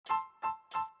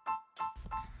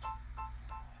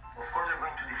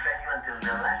until the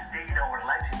last day in our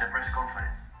lives in the press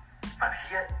conference. But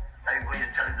here, I'm going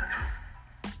to tell you the truth.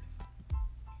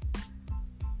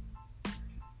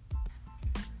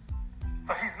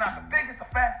 So he's not the biggest, the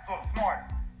fastest, or the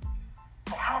smartest.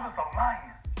 So how does a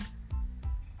lion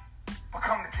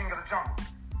become the king of the jungle?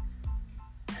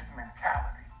 His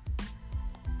mentality.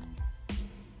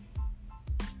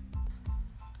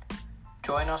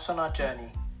 Join us on our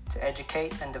journey to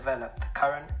educate and develop the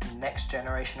current and next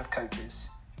generation of coaches.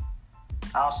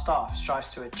 Our staff strives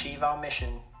to achieve our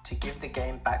mission to give the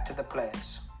game back to the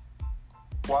players,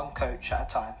 one coach at a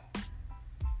time.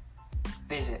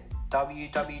 Visit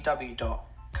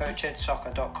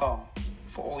www.coachedsoccer.com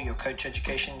for all your coach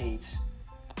education needs.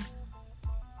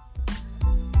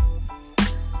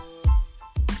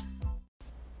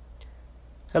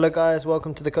 Hello guys,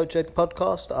 welcome to the Coach Ed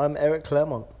podcast. I'm Eric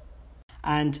Clermont.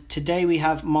 And today we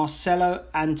have Marcelo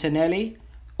Antonelli,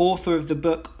 author of the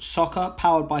book Soccer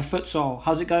Powered by Futsal.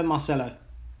 How's it going, Marcelo?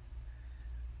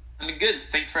 I'm good.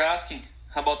 Thanks for asking.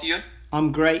 How about you?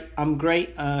 I'm great.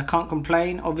 Can't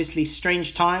complain. Obviously,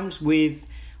 strange times with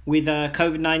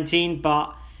COVID-19,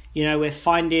 but you know we're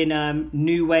finding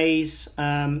new ways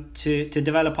to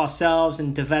develop ourselves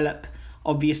and develop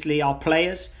obviously our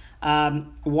players.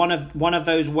 One of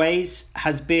those ways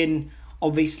has been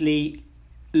obviously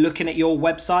looking at your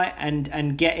website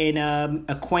and getting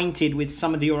acquainted with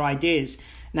some of your ideas.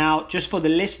 Now, just for the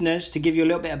listeners, to give you a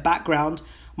little bit of background,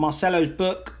 Marcelo's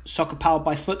book, Soccer Powered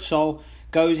by Futsal,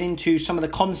 goes into some of the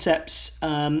concepts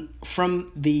from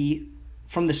the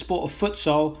sport of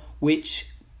futsal, which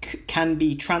can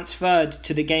be transferred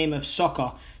to the game of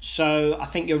soccer. So I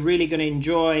think you're really going to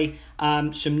enjoy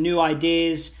some new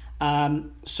ideas.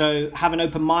 So have an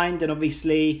open mind, and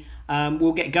obviously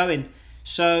we'll get going.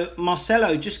 So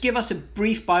Marcelo, just give us a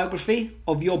brief biography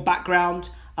of your background,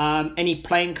 any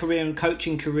playing career and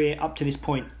coaching career up to this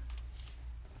point.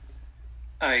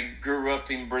 I grew up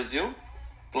in Brazil,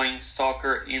 playing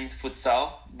soccer and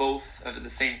futsal, both at the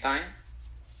same time.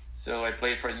 So I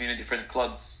played for many different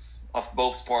clubs of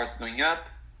both sports growing up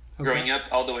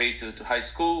all the way to high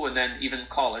school, and then even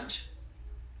college.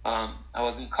 I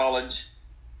was in college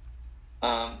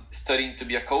studying to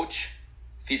be a coach,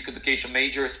 physical education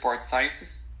major, sports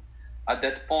sciences. At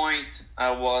that point, I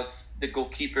was the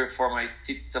goalkeeper for my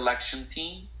city selection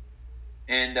team,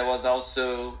 and I was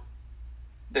also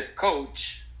the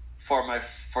coach for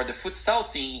the futsal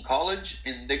team in college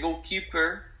and the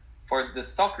goalkeeper for the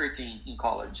soccer team in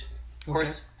college. Of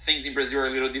course, things in Brazil are a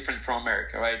little different from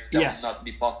America, right? That would not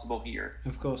be possible here.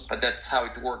 Of course. But that's how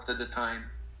it worked at the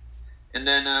time. And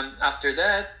then after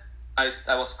that, I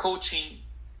was coaching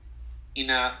in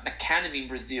an academy in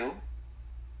Brazil,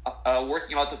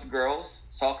 working a lot of girls,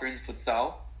 soccer and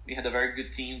futsal. We had a very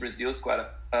good team in Brazil,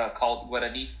 called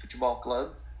Guarani Football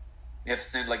Club. We have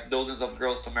sent like dozens of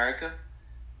girls to America.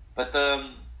 But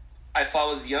I thought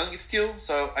I was young still,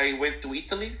 so I went to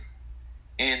Italy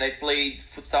and I played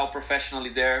futsal professionally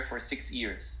there for 6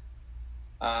 years.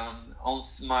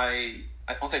 Once I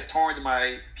torn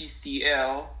my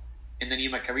PCL and then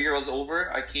my career was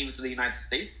over, I came to the United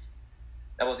States.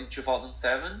 That was in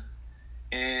 2007.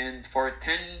 And for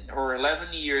 10 or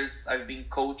 11 years, I've been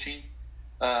coaching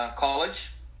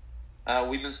college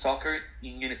women's soccer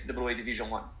in NCAA Division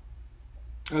 1.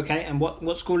 Okay, and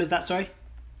what school is that, sorry?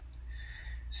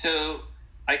 So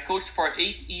I coached for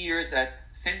 8 years at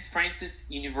St. Francis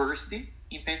University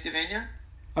in Pennsylvania.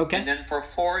 Okay. And then for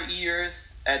 4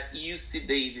 years at UC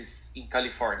Davis in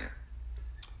California.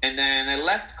 And then I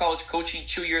left college coaching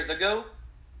 2 years ago.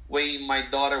 When my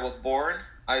daughter was born,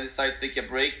 I decided to take a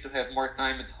break to have more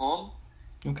time at home.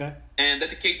 Okay. And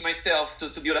dedicate myself to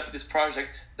build up this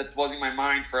project that was in my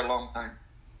mind for a long time.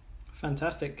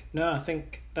 Fantastic. No, I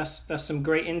think that's some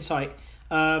great insight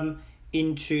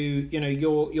into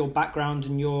your background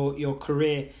and your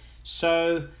career.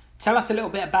 So tell us a little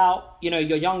bit about your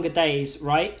younger days,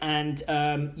 right? And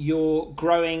you're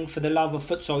growing for the love of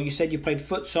futsal. You said you played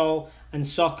futsal and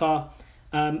soccer.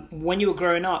 When you were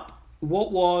growing up,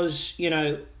 what was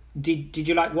did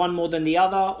you like one more than the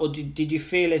other, or did you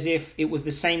feel as if it was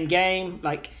the same game?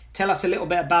 Like, tell us a little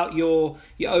bit about your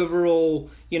overall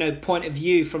point of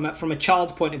view from a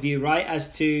child's point of view, right? As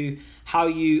to how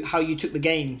you took the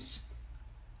games.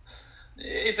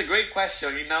 It's a great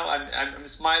question. I'm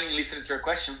smiling listening to your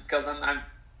question because I'm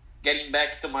getting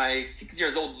back to my 6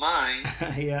 years old mind.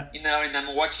 Yeah. And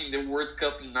I'm watching the World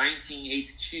Cup in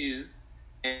 1982,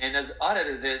 and as odd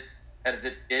as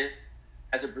it is,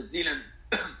 as a Brazilian,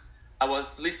 I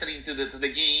was listening to the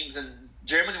games, and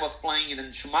Germany was playing, and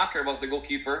then Schumacher was the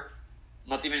goalkeeper,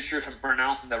 Not even sure if I'm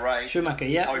pronouncing that right. Schumacher,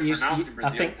 yeah. How we pronounce it in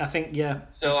Brazil. I think, yeah.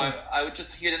 So I would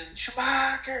just hear them,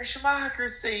 Schumacher,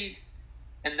 save.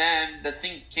 And then the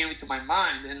thing came into my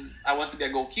mind, and I want to be a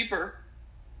goalkeeper.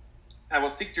 I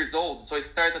was 6 years old, so I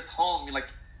started at home, like,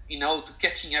 to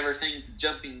catching everything, to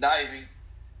jumping, diving.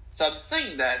 So I'm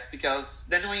saying that because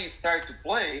then when you start to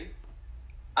play,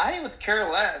 I would care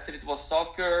less if it was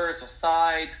soccer,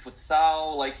 society,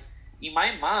 futsal. Like, in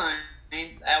my mind,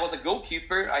 I was a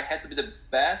goalkeeper. I had to be the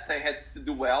best. I had to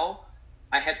do well.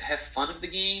 I had to have fun with the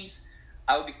games.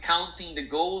 I would be counting the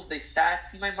goals, the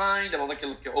stats in my mind. I was like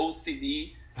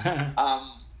OCD.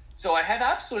 So I had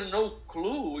absolutely no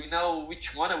clue,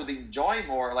 which one I would enjoy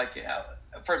more. Like,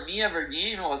 for me, every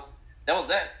game that was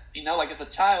it. Like as a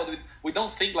child, we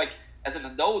don't think like as an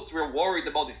adult we're worried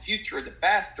about the future, the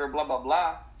past, or blah blah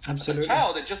blah. Absolutely. As a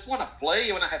child, I just want to play.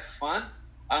 I want to have fun.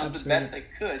 I do the best I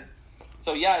could.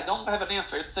 So yeah, I don't have an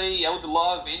answer. I'd say I would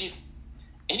love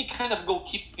any kind of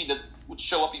goalkeeping that would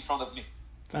show up in front of me.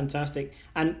 Fantastic.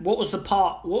 And what was the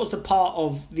part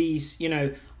of these,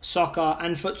 soccer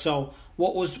and futsal?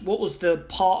 What was the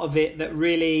part of it that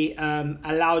really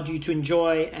allowed you to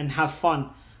enjoy and have fun?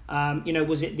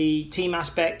 Was it the team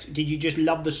aspect? Did you just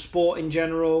love the sport in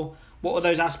general? What were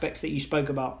those aspects that you spoke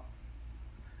about?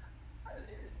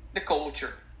 The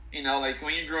culture. Like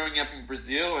when you're growing up in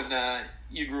Brazil and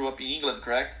you grew up in England,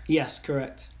 correct? Yes,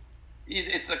 correct.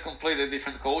 It's a completely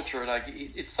different culture. Like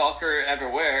it's soccer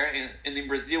everywhere, and in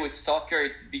Brazil it's soccer,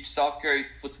 it's beach soccer,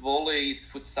 it's foot volley, it's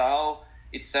futsal,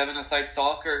 it's seven-a-side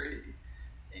soccer.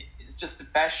 It's just the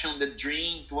passion, the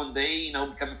dream to one day,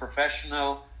 become a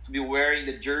professional, to be wearing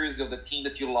the jersey of the team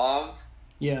that you love.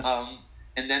 Yes.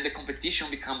 And then the competition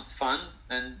becomes fun,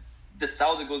 and that's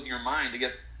how that goes in your mind. I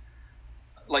guess,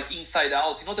 like Inside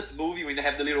Out, that movie when they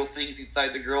have the little things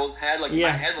inside the girl's head? Like,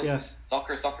 yes, my head was yes.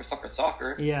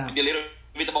 soccer. Yeah. Maybe a little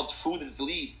bit about food and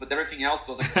sleep, but everything else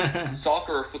was like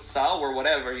soccer or futsal or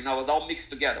whatever. It was all mixed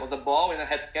together. It was a ball, and I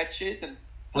had to catch it and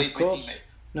play with my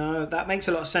teammates. No, that makes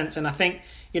a lot of sense. And I think,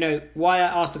 why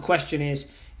I asked the question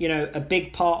is, a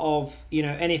big part of,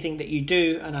 anything that you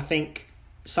do, and I think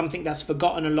something that's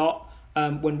forgotten a lot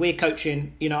when we're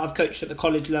coaching, I've coached at the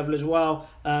college level as well,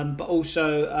 but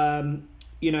also,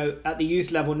 at the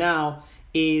youth level now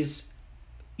is,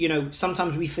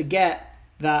 sometimes we forget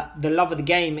that the love of the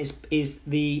game is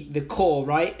the core,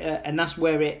 right? And that's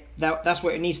where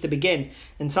it needs to begin.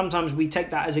 And sometimes we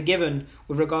take that as a given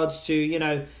with regards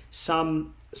to,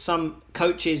 some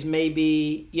coaches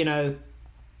maybe,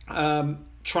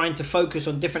 trying to focus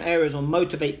on different areas or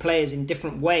motivate players in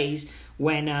different ways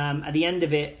when at the end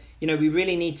of it, we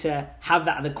really need to have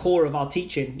that at the core of our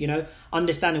teaching,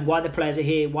 understanding why the players are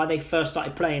here, why they first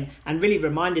started playing, and really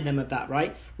reminding them of that,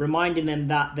 right? Reminding them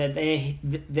that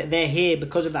they're here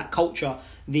because of that culture,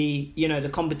 the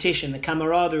competition, the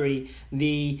camaraderie,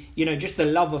 just the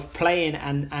love of playing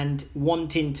and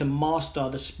wanting to master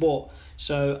the sport.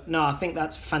 So, no, I think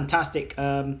that's fantastic,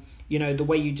 the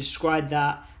way you described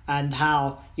that and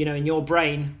how, in your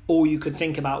brain, all you could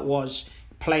think about was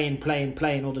playing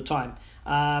all the time.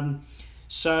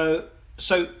 So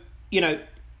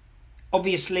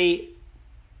obviously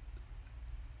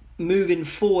moving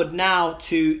forward now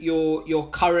to your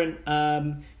current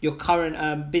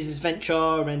business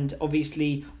venture and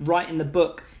obviously writing the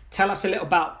book, tell us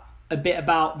a bit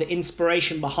about the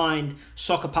inspiration behind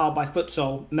Soccer Powered by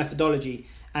Futsal methodology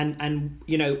and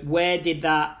where did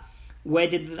the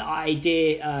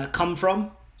idea come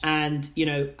from, and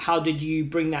how did you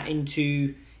bring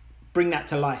that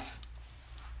to life?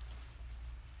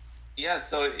 Yeah,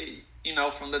 so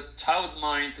from the child's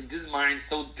mind to this mind,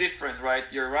 so different, right?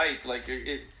 You're right. Like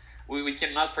we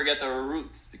cannot forget our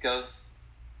roots, because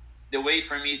the way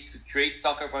for me to create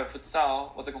Soccer by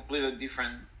Futsal was a completely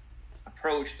different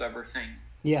approach to everything.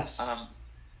 Yes.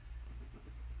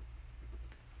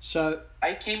 So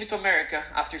I came to America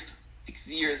after 6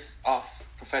 years of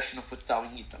professional futsal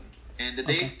in Italy, and the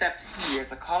day I stepped here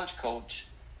as a college coach,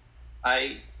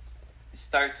 I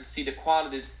start to see the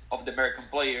qualities of the American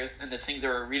players and the things they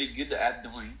were really good at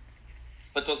doing.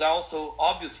 But it was also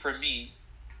obvious for me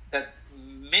that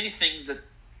many things that,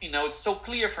 it's so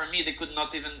clear for me they could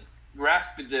not even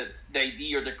grasp the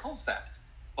idea or the concept.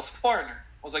 It was foreigner.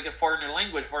 It was like a foreigner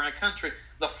language, foreigner country. It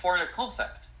was a foreigner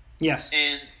concept. Yes.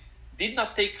 And did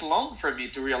not take long for me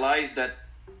to realize that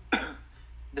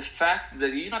the fact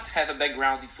that they did not have a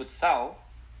background in futsal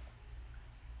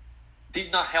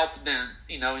did not help them,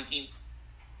 in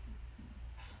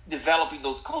developing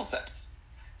those concepts.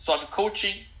 So I'm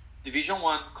coaching Division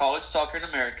 1 college soccer in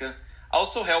America,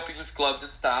 also helping with clubs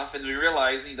and stuff, and we're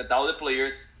realizing that all the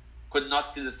players could not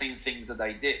see the same things that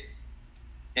I did.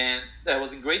 And that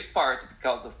was in great part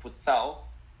because of futsal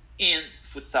and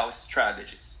futsal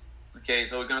strategies. Okay,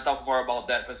 so we're going to talk more about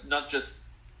that, but it's not just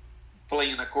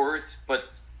playing a court, but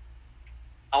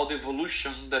all the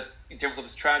evolution that in terms of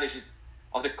strategies,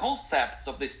 of the concepts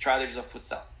of the strategies of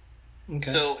futsal.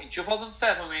 Okay. So in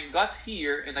 2007, when I got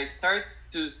here and I started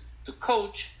to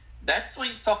coach, that's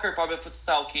when soccer powered by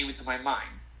futsal came into my mind.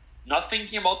 Not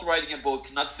thinking about writing a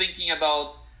book, not thinking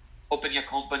about opening a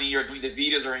company or doing the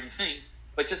videos or anything,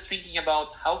 but just thinking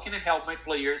about how can I help my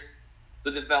players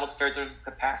to develop certain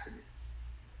capacities.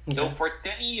 Okay. So for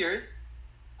 10 years,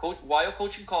 while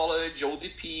coaching college,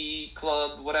 ODP,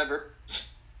 club, whatever,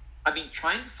 I've been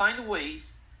trying to find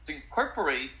ways to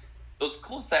incorporate those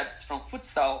concepts from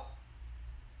futsal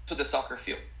to the soccer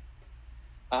field.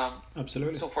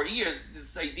 Absolutely. So for years,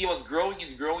 this idea was growing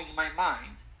and growing in my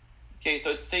mind. Okay,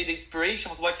 so I'd say the inspiration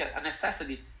was like a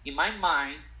necessity. In my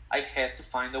mind, I had to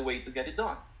find a way to get it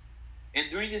done.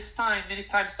 And during this time, many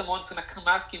times someone's going to come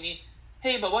asking me,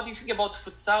 hey, but what do you think about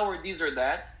futsal or this or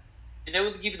that? And I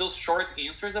would give those short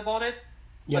answers about it.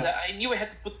 Yeah. But I knew I had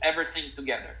to put everything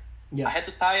together. Yes. I had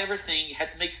to tie everything, it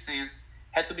had to make sense,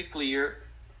 had to be clear.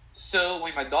 So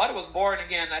when my daughter was born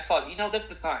again, I thought, that's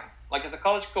the time. Like as a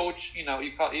college coach,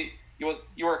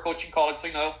 you were coaching college,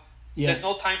 so there's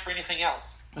no time for anything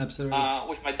else. Absolutely.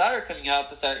 With my daughter coming up,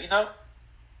 I said,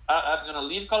 I'm gonna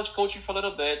leave college coaching for a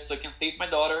little bit so I can stay with my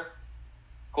daughter,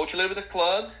 coach a little bit of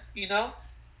club,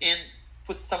 and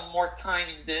put some more time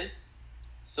in this.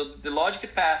 So the logical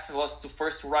path was to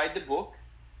first write the book,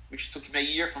 which took me a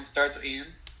year from start to end,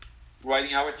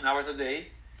 writing hours and hours a day,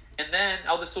 and then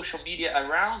all the social media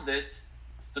around it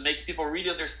to make people really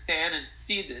understand and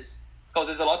see this, because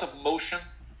there's a lot of motion,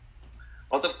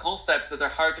 a lot of concepts that are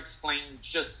hard to explain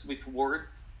just with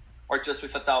words or just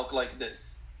with a talk like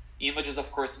this. Images,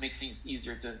 of course, make things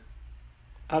easier to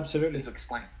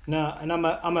explain. No, and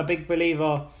I'm a big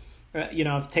believer.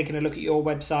 I've taken a look at your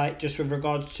website just with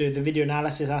regards to the video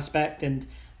analysis aspect, and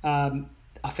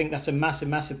I think that's a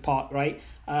massive part, right?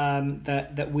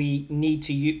 That we need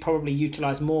to probably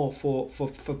utilize more for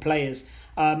players.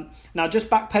 Now, just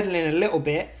backpedaling a little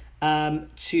bit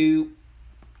to,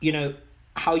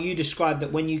 how you described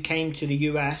that when you came to the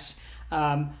US,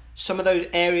 some of those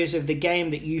areas of the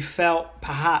game that you felt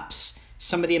perhaps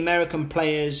some of the American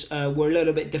players were a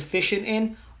little bit deficient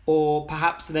in, or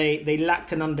perhaps they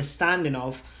lacked an understanding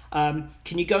of.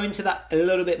 Can you go into that a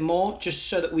little bit more, just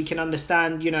so that we can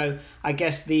understand, I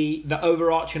guess the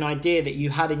overarching idea that you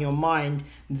had in your mind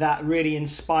that really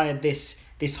inspired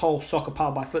this whole soccer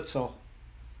powered by futsal?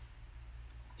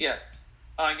 Yes.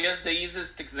 I guess the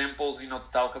easiest examples, to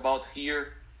talk about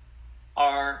here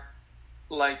are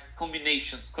like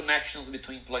connections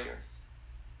between players.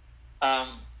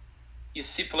 You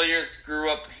see players grew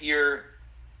up here,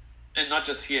 and not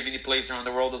just here, many places around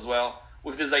the world as well,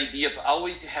 with this idea of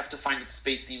always you have to find the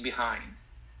spacing behind.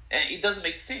 And it doesn't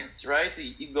make sense, right?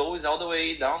 It goes all the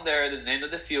way down there at the end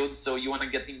of the field, so you want to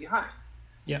get in behind.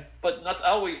 Yeah. But not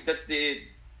always that's the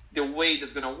way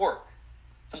that's going to work.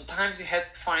 Sometimes you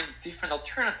have to find different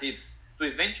alternatives to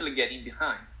eventually get in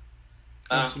behind.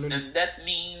 Absolutely. And that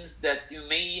means that you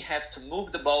may have to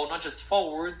move the ball not just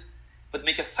forward, but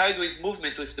make a sideways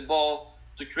movement with the ball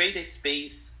to create a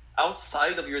space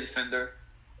outside of your defender,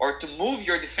 or to move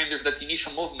your defenders that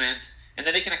initial movement, and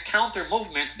then they can counter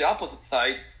movement to the opposite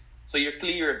side, so you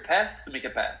clear a path to make a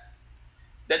pass.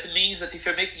 That means that if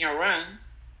you're making a run,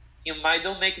 you might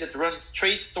don't make that run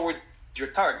straight toward your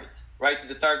target, right?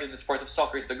 The target in the sport of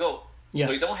soccer is the goal. Yes.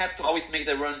 So you don't have to always make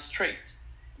the run straight.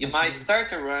 You Absolutely. might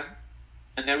start a run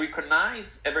and then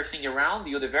recognize everything around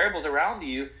you, the variables around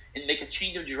you, and make a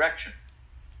change of direction.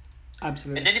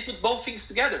 Absolutely. And then you put both things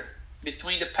together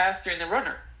between the passer and the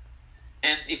runner.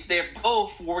 And if they're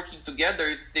both working together,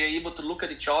 if they're able to look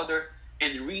at each other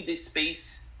and read the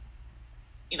space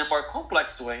in a more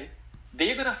complex way,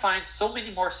 they're going to find so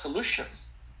many more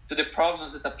solutions to the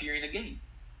problems that appear in the game.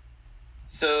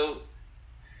 So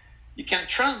you can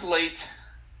translate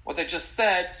what I just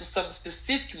said to some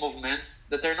specific movements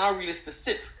that are not really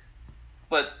specific,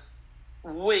 but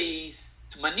ways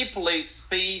to manipulate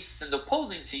space and the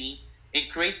opposing team and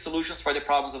create solutions for the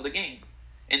problems of the game.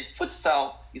 And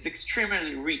futsal is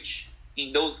extremely rich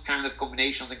in those kind of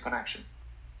combinations and connections.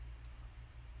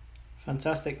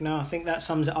 Fantastic. No, I think that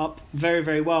sums it up very,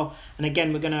 very well. And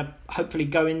again, we're going to hopefully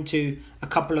go into a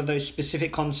couple of those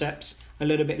specific concepts a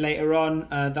little bit later on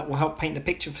that will help paint the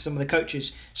picture for some of the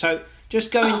coaches. So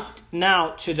just going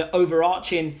now to the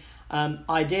overarching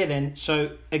idea then.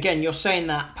 So again, you're saying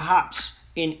that perhaps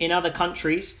in other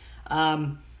countries,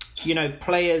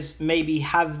 players maybe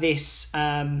have this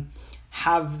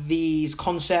have these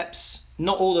concepts,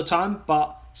 not all the time,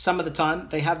 but some of the time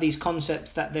they have these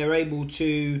concepts that they're able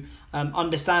to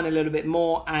understand a little bit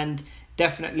more and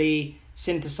definitely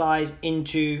synthesize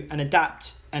into and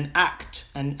adapt and act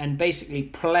and basically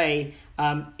play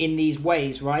in these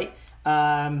ways, right?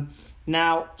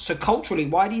 Now, so culturally,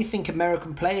 why do you think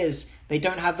American players, they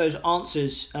don't have those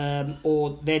answers,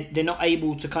 or they're not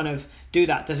able to kind of do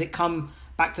that? Does it come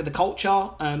back to the culture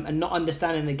and not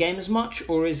understanding the game as much,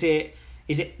 or does it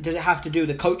have to do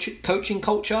with the coaching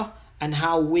culture and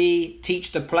how we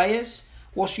teach the players?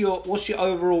 What's your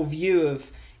overall view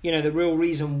of, you know, the real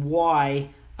reason why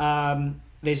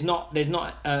there's not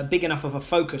big enough of a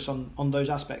focus on those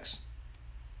aspects?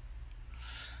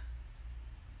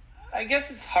 I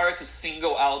guess it's hard to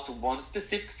single out one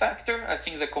specific factor. I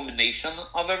think it's a combination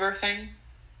of everything,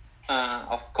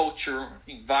 of culture,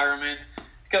 environment,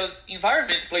 because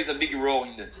environment plays a big role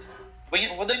in this. What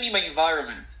do I mean by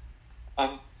environment?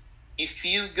 If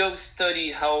you go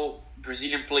study how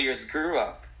Brazilian players grew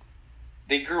up,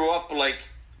 they grew up like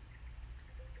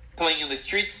playing on the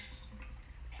streets,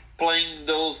 playing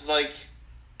those like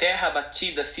terra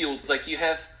batida fields. Like you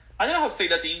have, I don't know how to say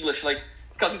that in English, like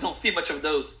because you don't see much of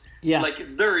those. Yeah.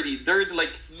 Like dirty,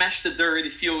 like smash the dirty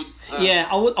fields. Yeah,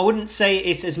 I wouldn't say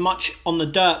it's as much on the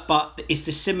dirt, but it's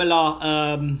the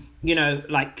similar, you know,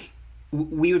 like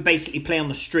we would basically play on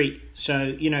the street. So,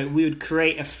 you know, we would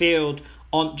create a field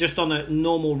on a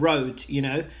normal road, you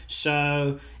know.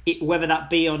 So whether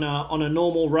that be on a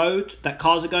normal road that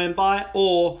cars are going by,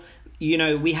 or, you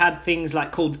know, we had things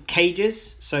like called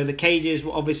cages. So the cages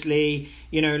were obviously,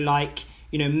 you know, like,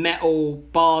 you know, metal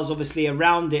bars obviously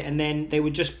around it, and then they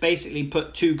would just basically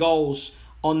put 2 goals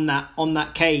on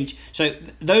that cage. So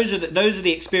those are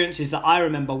the experiences that I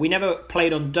remember. We never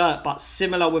played on dirt, but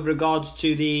similar with regards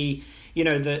to the, you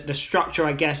know, the structure,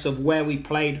 I guess, of where we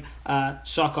played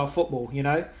soccer, football. You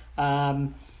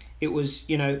know, it was,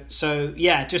 you know, so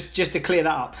yeah, just to clear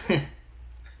that up.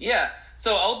 Yeah.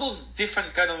 So all those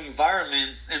different kind of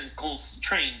environments and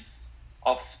constraints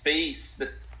of space that,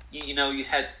 you know, you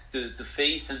had to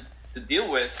face and to deal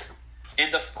with.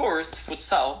 And of course,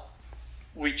 futsal,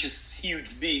 which is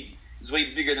big, is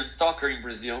way bigger than soccer in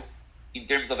Brazil in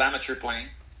terms of amateur playing.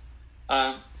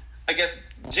 I guess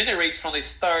generates from the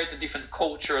start a different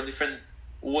culture, a different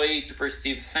way to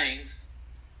perceive things.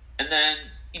 And then,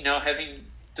 you know, having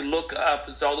to look up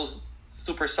at all those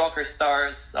super soccer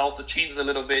stars also changes a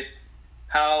little bit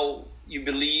how you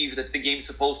believe that the game is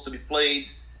supposed to be played.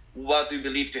 What do you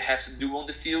believe to have to do on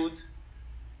the field?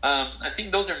 I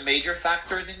think those are major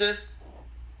factors in this.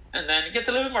 And then it gets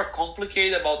a little bit more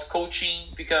complicated about coaching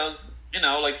because, you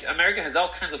know, like America has all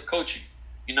kinds of coaching,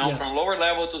 you know, Yes. from lower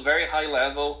level to very high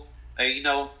level. You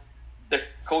know, the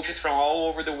coaches from all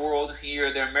over the world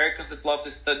here, they're Americans that love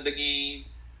to study the game.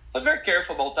 So I'm very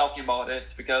careful about talking about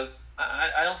this because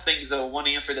I don't think there's a one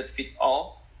answer that fits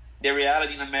all. The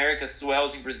reality in America as well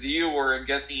as in Brazil, or I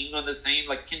guess in England the same,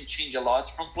 like can change a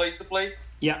lot from place to place.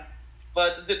 Yeah.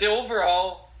 But the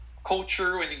overall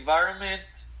culture and environment,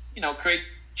 you know,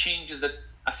 creates changes that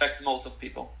affect most of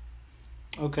people.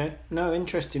 Okay. No,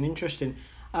 interesting.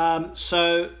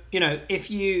 So, you know,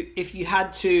 if you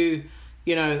had to,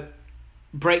 you know,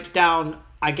 break down,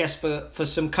 I guess, for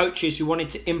some coaches who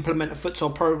wanted to implement a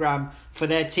futsal program for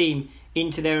their team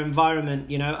into their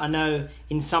environment, you know, I know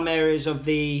in some areas of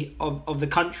the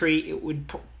country it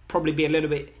would probably be a little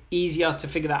bit easier to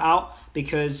figure that out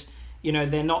because, you know,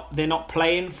 they're not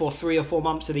playing for 3 or 4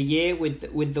 months of the year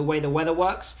with the way the weather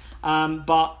works.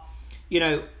 But, you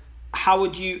know, how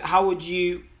would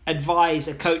you advise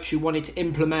a coach who wanted to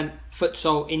implement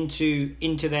futsal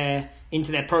into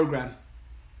their program?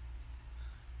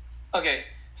 Okay,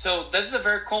 so that's a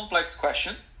very complex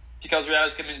question because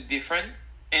realities can be different.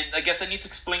 And I guess I need to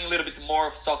explain a little bit more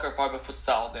of soccer powered by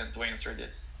futsal then to answer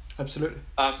this. Absolutely.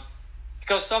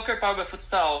 Because soccer powered by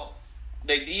futsal,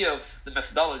 the idea of the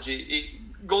methodology,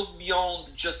 it goes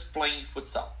beyond just playing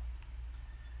futsal.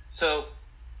 So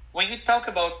when you talk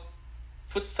about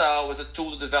futsal as a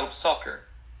tool to develop soccer,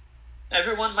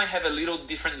 everyone might have a little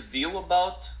different view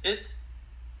about it.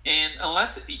 And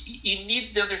unless you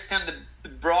need to understand the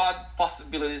broad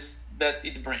possibilities that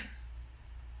it brings.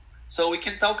 So we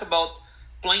can talk about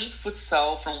playing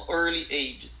futsal from early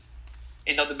ages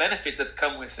and all the benefits that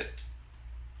come with it.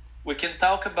 We can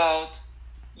talk about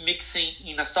mixing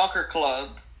in a soccer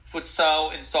club,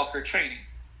 futsal and soccer training.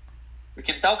 We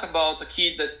can talk about a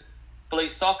kid that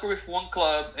plays soccer with one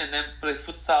club and then plays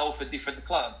futsal with a different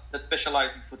club that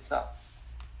specializes in futsal.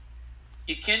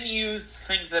 You can use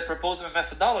things that propose a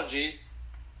methodology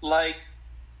like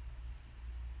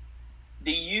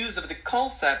the use of the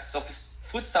concepts of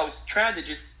futsal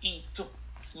strategies into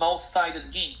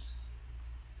small-sided games.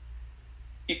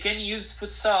 you can use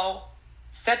futsal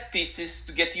set pieces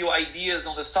to get you ideas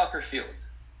on the soccer field.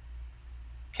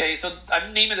 Okay, so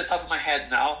I'm naming at the top of my head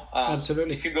now.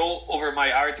 Absolutely. If you go over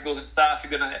my articles and stuff,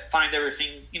 you're gonna find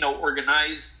everything,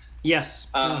 organized. Yes.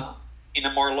 In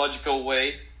a more logical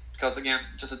way. Because again,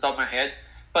 just at the top of my head.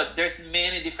 But there's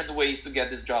many different ways to get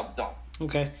this job done.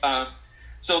 Okay.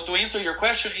 So to answer your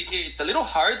question, it's a little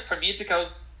hard for me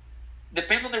because it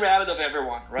depends on the reality of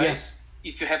everyone, right? Yes.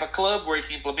 If you have a club where you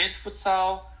can implement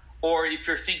futsal, or if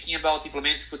you're thinking about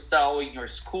implementing futsal in your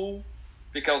school,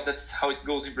 because that's how it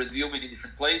goes in Brazil, many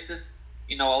different places.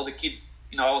 All the kids,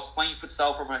 I was playing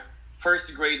futsal for my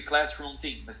first grade classroom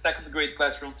team, my second grade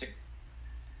classroom team.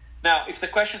 Now, if the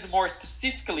question is more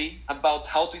specifically about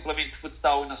how to implement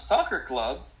futsal in a soccer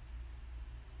club,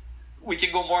 we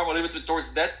can go more a little bit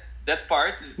towards that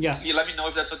part. Yes. You let me know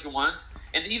if that's what you want.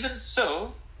 And even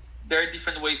so, there are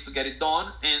different ways to get it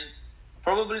done, and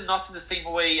probably not in the same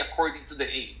way according to the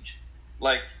age.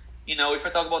 Like, if I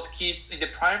talk about kids in the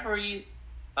primary,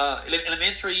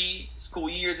 elementary school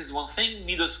years is one thing,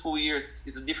 middle school years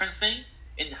is a different thing,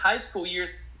 and high school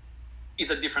years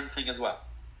is a different thing as well.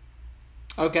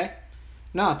 Okay.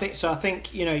 No, I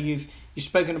think you've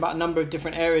spoken about a number of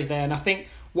different areas there, and I think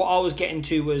what I was getting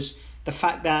to was the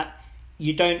fact that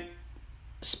you don't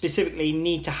specifically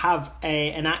need to have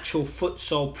an actual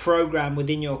futsal program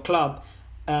within your club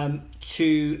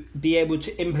to be able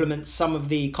to implement some of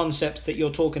the concepts that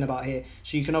you're talking about here.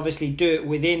 So you can obviously do it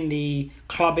within the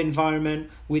club environment,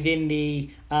 within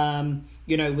the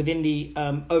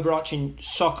overarching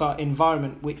soccer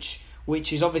environment, which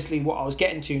is obviously what I was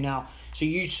getting to now. So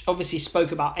you obviously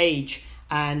spoke about age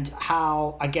and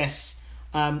how, I guess,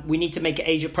 we need to make it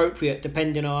age appropriate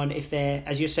depending on if they're,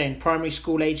 as you're saying, primary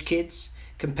school age kids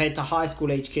compared to high school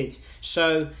age kids.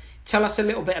 So tell us a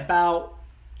little bit about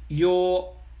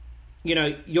your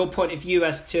point of view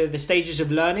as to the stages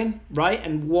of learning, right?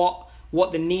 And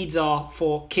what the needs are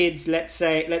for kids. Let's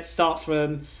start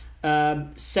from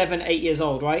 7, 8 years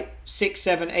old, right? 6,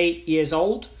 7, 8 years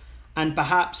old. And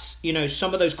perhaps,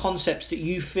 some of those concepts that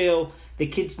you feel the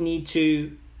kids need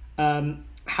to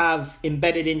have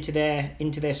embedded into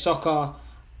their soccer,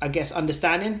 I guess,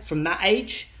 understanding from that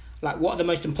age. Like, what are the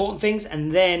most important things?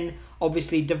 And then,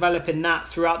 obviously, developing that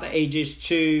throughout the ages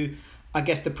to, I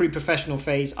guess, the pre-professional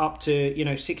phase up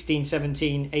to, 16,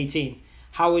 17, 18.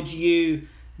 How would you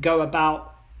go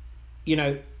about,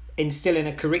 instilling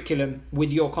a curriculum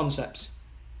with your concepts?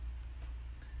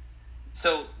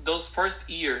 So those first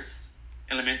years,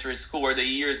 elementary school, are the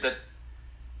years that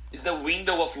is the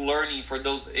window of learning for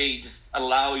those ages,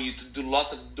 allow you to do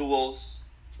lots of duels,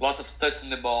 lots of touching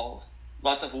the ball,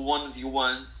 lots of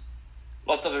 1v1s,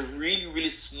 lots of really, really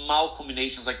small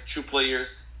combinations like 2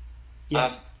 players.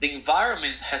 Yeah. The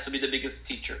environment has to be the biggest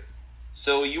teacher.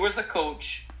 So you as a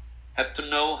coach have to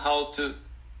know how to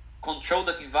control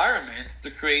that environment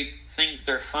to create things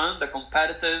that are fun, that are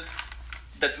competitive,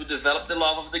 that will develop the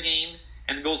love of the game,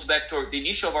 and goes back to the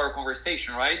initial of our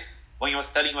conversation, right? When I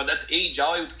was telling you at that age,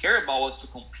 all I would care about was to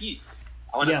compete.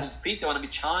 I want to compete, I want to be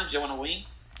challenged, I want to win.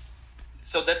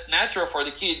 So that's natural for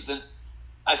the kids. And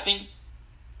I think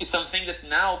it's something that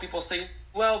now people say,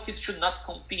 well, kids should not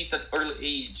compete at early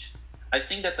age. I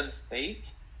think that's a mistake.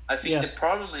 I think the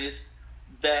problem is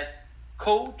that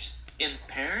coaches and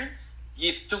parents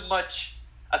give too much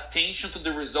attention to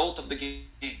the result of the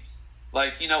games.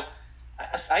 Like,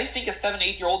 I think a 7,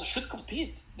 8-year-old should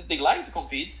compete. They like to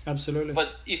compete. Absolutely.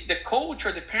 But if the coach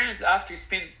or the parents after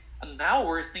spends an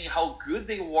hour seeing how good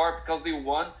they were because they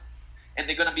won and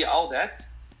they're going to be all that,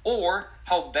 or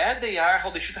how bad they are, how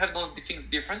they should have done the things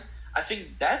different, I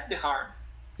think that's the harm.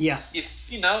 Yes.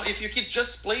 If your kid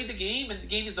just play the game and the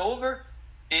game is over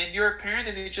and you're a parent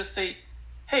and you just say,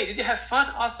 hey, did you have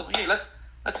fun? Awesome. Hey, let's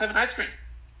have an ice cream.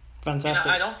 Fantastic.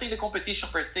 I don't think the competition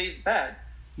per se is bad.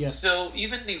 Yes. So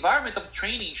even the environment of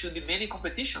training should be many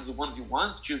competitions,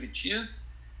 1v1s, 2v2s,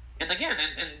 and again,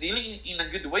 and dealing in a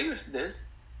good way with this,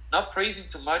 not praising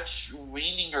too much,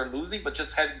 winning or losing, but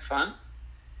just having fun.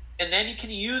 And then you can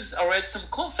use already some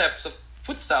concepts of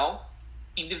futsal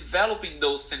in developing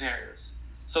those scenarios.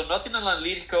 So not in an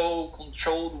analytical,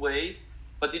 controlled way,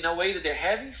 but in a way that they're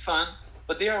having fun,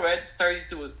 but they're already starting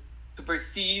to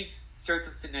perceive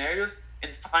certain scenarios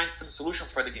and find some solutions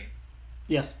for the game.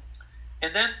 Yes.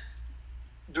 And then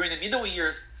during the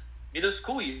middle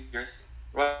school years,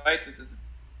 right,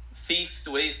 5th to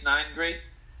 8th, 9th grade,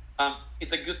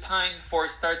 it's a good time for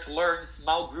start to learn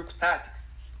small group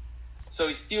tactics. So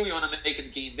you want to make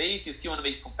it game-based, you still want to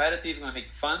make it competitive, you want to make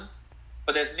it fun,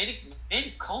 but there's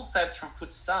many concepts from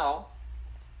futsal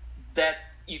that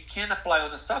you can apply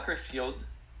on a soccer field,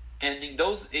 and in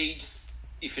those ages,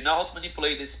 if you know how to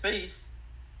manipulate the space,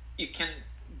 you can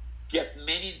get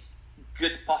many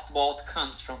good possible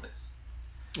outcomes from this.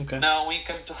 Okay. Now, when you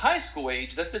come to high school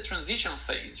age, that's the transition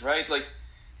phase, right? Like,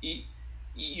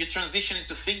 you transition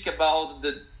to think about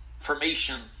the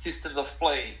formations, systems of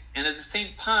play, and at the same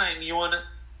time, you want to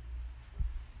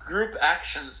group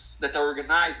actions that are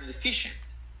organized and efficient.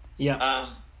 Yeah.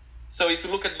 So if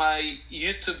you look at my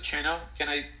YouTube channel, can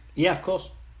I? Yeah, of course.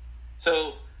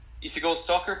 So if you go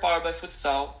Soccer Powered by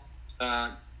Futsal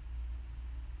on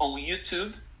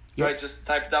YouTube, Yep. right? Just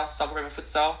type down Soccer Powered by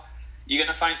Futsal. You're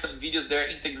gonna find some videos there,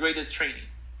 integrated training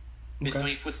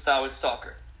between futsal and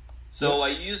soccer. So I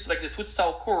use like the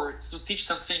futsal court to teach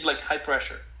something like high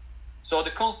pressure. So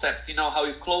the concepts, how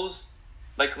you close,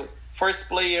 like first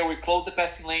player we close the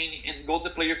passing lane and go to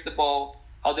the player with the ball.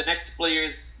 How the next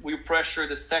players will pressure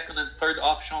the second and third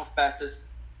option of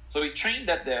passes. So we train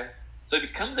that there. So it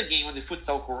becomes a game on the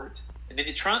futsal court, and then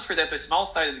you transfer that to a small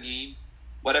sided game,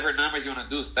 whatever numbers you want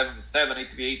to do, 7v7,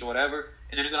 8v8, or whatever,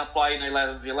 and then you're gonna apply in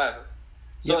 11v11.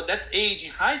 So at that age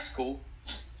in high school,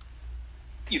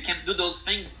 you can do those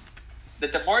things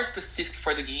that are more specific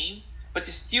for the game, but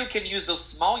you still can use those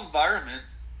small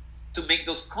environments to make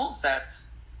those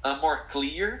concepts more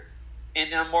clear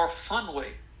and in a more fun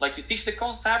way. Like you teach the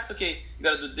concept, okay, you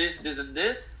gotta do this, this, and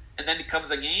this, and then it becomes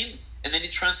a game, and then you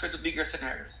transfer to bigger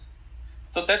scenarios.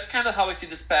 So that's kind of how I see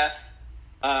this path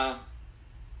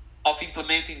of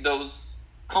implementing those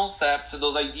concepts and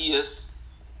those ideas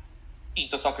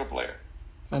into a soccer player.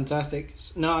 Fantastic.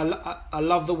 No, I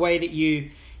love the way that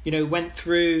you went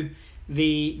through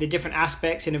the different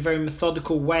aspects in a very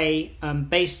methodical way,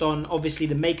 based on obviously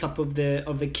the makeup of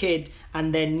the kid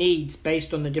and their needs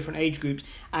based on the different age groups.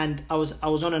 And I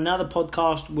was on another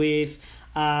podcast with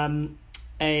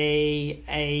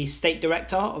a state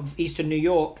director of Eastern New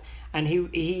York, and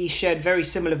he shared very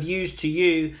similar views to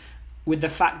you, with the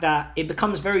fact that it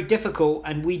becomes very difficult,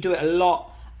 and we do it a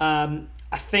lot.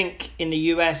 I think in the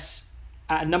US,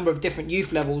 at a number of different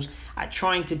youth levels, at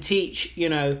trying to teach,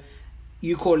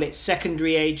 you call it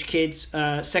secondary age kids,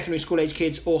 secondary school age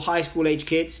kids, or high school age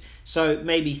kids. So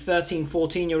maybe 13,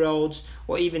 14-year-olds,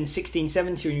 or even 16,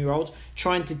 17-year-olds,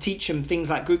 trying to teach them things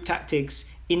like group tactics,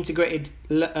 integrated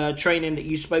training that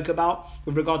you spoke about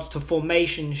with regards to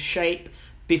formation, shape,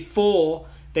 before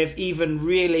they've even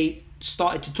really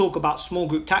started to talk about small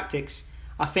group tactics.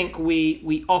 I think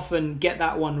we often get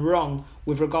that one wrong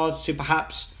with regards to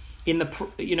perhaps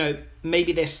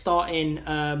maybe they're starting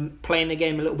playing the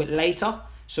game a little bit later,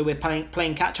 so we're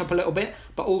playing catch up a little bit,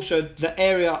 but also the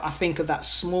area I think of that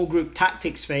small group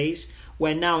tactics phase,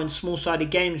 where now in small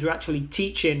sided games we're actually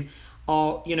teaching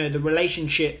the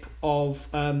relationship of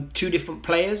two different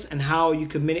players and how you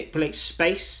can manipulate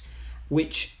space,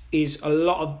 which is a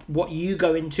lot of what you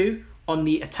go into on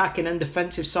the attacking and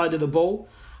defensive side of the ball.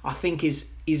 I think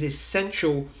is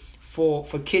essential for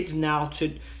kids now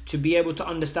to be able to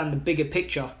understand the bigger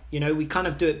picture. We kind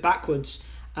of do it backwards,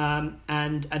 and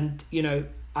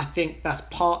I think that's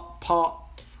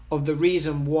part of the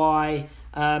reason why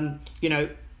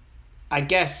I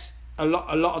guess a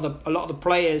lot of the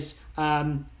players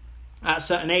at a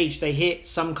certain age, they hit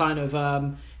some kind of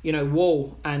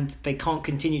wall, and they can't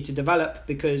continue to develop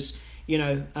because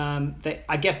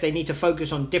I guess they need to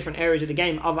focus on different areas of the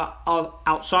game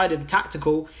outside of the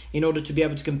tactical in order to be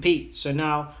able to compete. So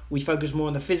now we focus more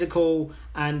on the physical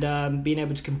and being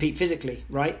able to compete physically,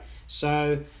 right?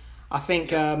 So I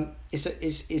think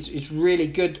it's really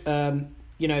good,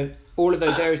 all of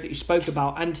those areas that you spoke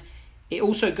about. And it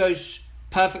also goes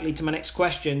perfectly to my next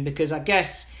question, because I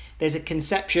guess there's a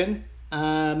conception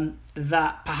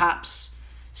that perhaps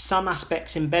some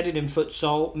aspects embedded in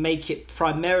futsal make it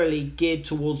primarily geared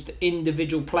towards the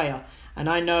individual player. And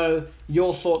I know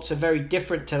your thoughts are very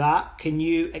different to that. Can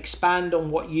you expand on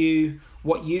what you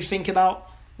think about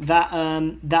that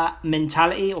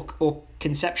mentality or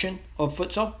conception of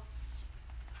futsal?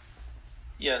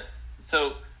 Yes.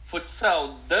 So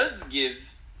futsal does give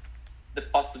the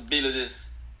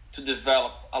possibilities to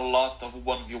develop a lot of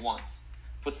 1v1s.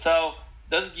 Futsal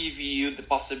does give you the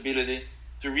possibility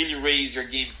to really raise your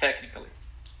game technically.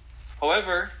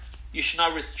 However, you should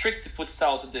not restrict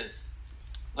futsal to this.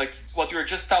 Like what we were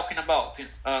just talking about.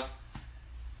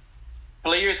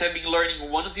 Players have been learning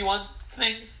 1v1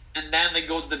 things, and then they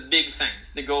go to the big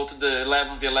things. They go to the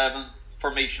 11v11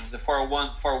 formations, the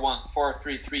 4-1, 4-1,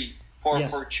 4-3-3,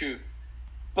 4-4-2.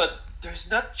 But there's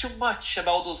not too much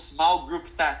about those small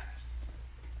group tactics.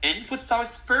 And futsal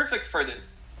is perfect for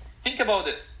this. Think about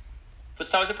this.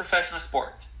 Futsal is a professional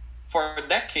sport. For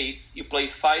decades, you play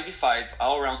 5v5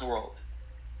 all around the world.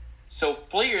 So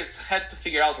players had to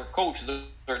figure out, or coaches,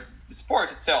 or the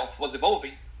sport itself was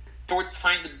evolving towards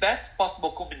finding the best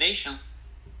possible combinations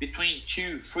between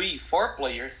 2, 3, 4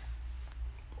 players,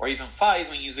 or even 5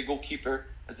 when you use a goalkeeper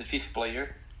as a 5th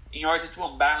player, in order to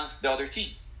unbalance the other team.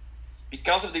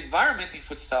 Because of the environment in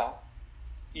futsal,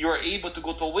 you are able to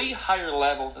go to a way higher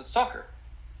level than soccer,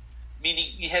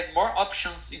 meaning you have more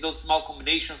options in those small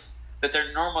combinations that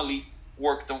are normally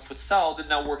worked on futsal than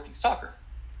now worked in soccer.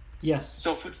 Yes.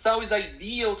 So futsal is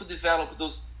ideal to develop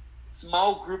those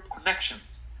small group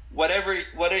connections. Whatever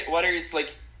is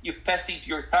like you passing to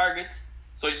your target.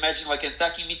 So imagine like an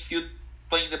attacking midfield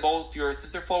playing the ball to your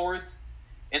center forward,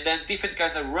 and then different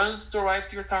kind of runs to arrive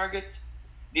to your target,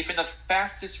 different of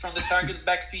passes from the target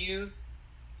back to you,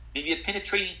 maybe a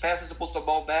penetrating pass as opposed to a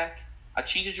ball back, a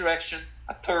change of direction,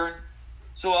 a turn.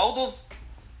 So all those,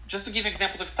 just to give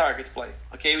examples of target play.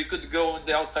 Okay, we could go on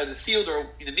the outside of the field or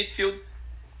in the midfield.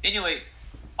 Anyway,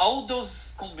 all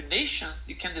those combinations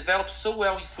you can develop so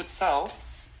well in futsal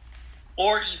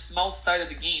or in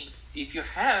small-sided games if you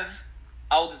have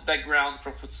all this background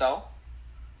from futsal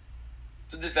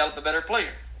to develop a better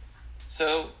player.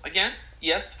 So again,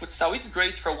 yes, futsal is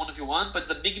great for 1v1, but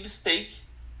it's a big mistake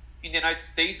in the United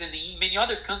States and in many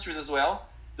other countries as well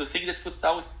to think that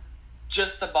futsal is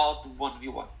just about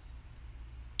 1v1s.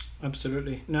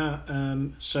 Absolutely.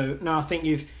 I think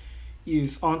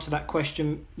you've answered that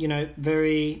question,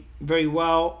 very, very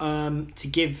well, to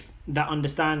give that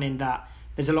understanding that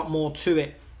there's a lot more to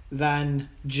it than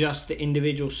just the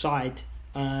individual side.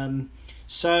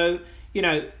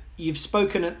 You've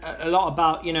spoken a lot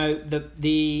about,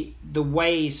 the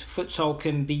ways futsal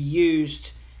can be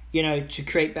used, to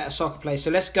create better soccer players.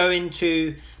 So let's go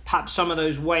into perhaps some of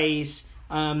those ways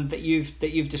that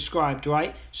you've described,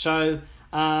 right? So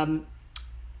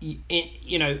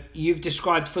you've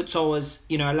described futsal as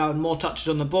allowing more touches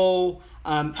on the ball,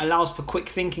 allows for quick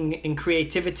thinking and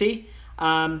creativity.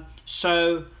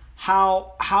 So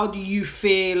how do you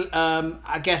feel?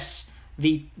 I guess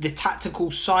the tactical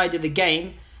side of the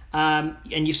game.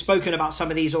 And you've spoken about some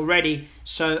of these already.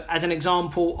 So as an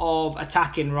example of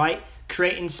attacking, right?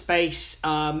 Creating space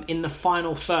in the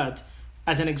final third,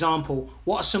 as an example.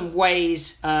 What are some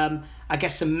ways,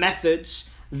 some methods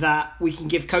that we can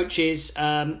give coaches,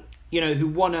 who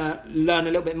want to learn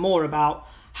a little bit more about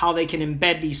how they can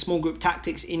embed these small group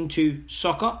tactics into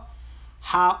soccer?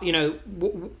 How,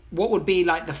 what would be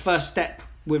like the first step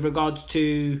with regards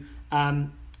to,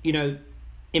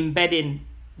 embedding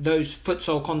those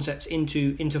futsal concepts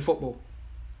into football?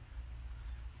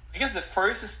 I guess the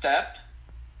first step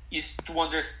is to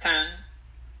understand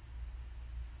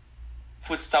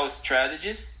futsal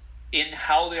strategies and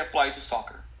how they apply to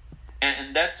soccer.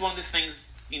 And that's one of the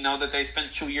things, that I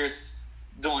spent 2 years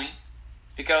doing,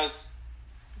 because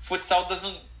futsal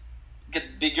doesn't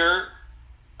get bigger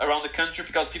around the country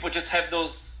because people just have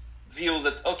those views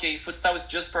that, okay, futsal is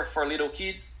just for little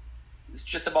kids. It's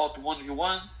just about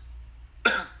 1v1s.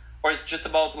 Or it's just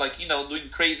about doing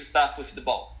crazy stuff with the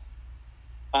ball.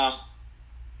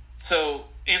 So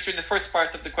answering the first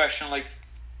part of the question,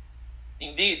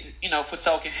 indeed,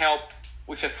 futsal can help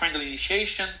with a friendly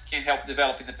initiation, can help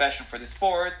developing the passion for the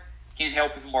sport, can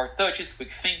help with more touches,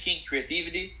 quick thinking,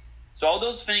 creativity. So all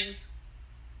those things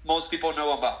most people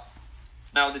know about.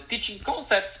 Now the teaching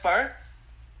concepts part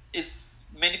is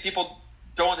many people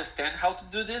don't understand how to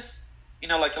do this.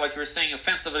 Like you were saying,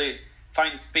 offensively,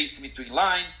 find space in between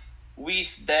lines,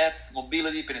 width, depth,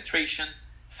 mobility, penetration,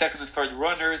 second and third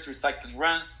runners, recycling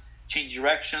runs, change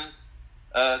directions,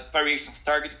 variation of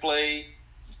target play.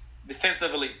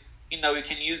 Defensively, you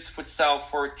can use futsal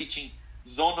for teaching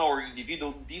zonal or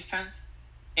individual defense,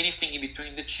 anything in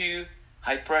between the two,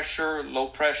 high pressure, low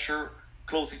pressure,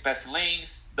 closing passing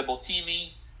lanes, double teaming,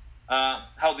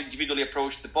 how to individually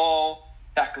approach the ball,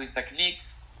 tackling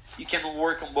techniques. You can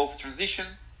work on both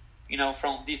transitions,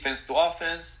 from defense to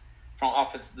offense, from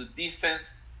offense to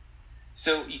defense.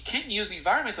 So you can use the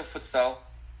environment of futsal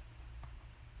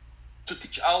to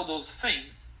teach all those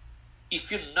things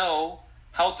if you know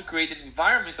how to create an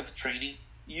environment of training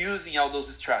using all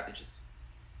those strategies.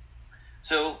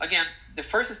 So again, the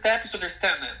first step is to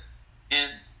understand that.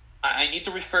 And I need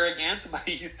to refer again to my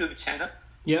YouTube channel.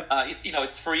 Yeah.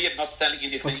 It's free. I'm not selling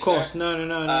anything. Of course. There.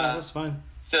 No, that's fine.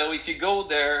 So if you go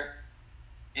there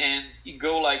and you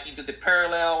go into the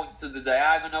parallel, into the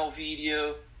diagonal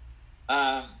video,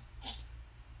 I'm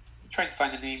trying to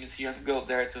find the names here. I'll go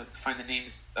there to find the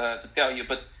names to tell you.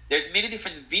 But there's many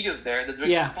different videos there that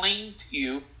will explain to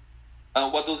you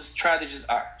what those strategies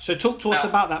are. So talk to us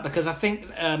about that, because I think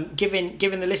giving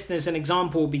the listeners an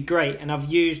example would be great. And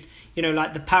I've used,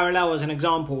 the parallel as an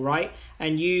example, right?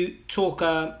 And you talk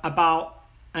about,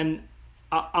 and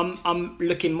I'm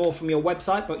looking more from your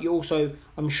website, but you also,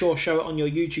 I'm sure, show it on your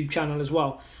YouTube channel as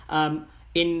well.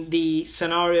 in the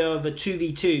scenario of a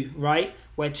 2v2, right,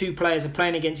 where two players are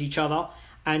playing against each other,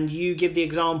 and you give the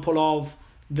example of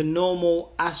the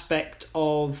normal aspect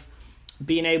of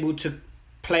being able to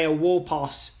play a wall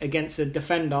pass against a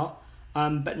defender,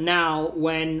 but now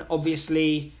when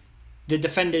obviously the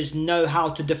defenders know how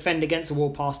to defend against the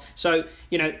wall pass. So,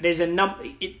 you know, there's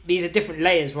these are different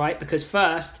layers, right? Because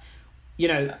first, you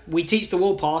know, we teach the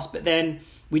wall pass, but then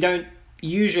we don't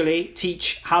usually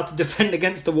teach how to defend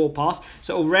against the wall pass.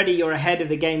 So already you're ahead of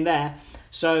the game there.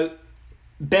 So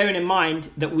bearing in mind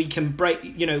that we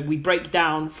break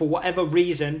down for whatever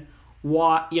reason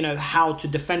how to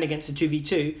defend against a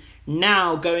 2v2,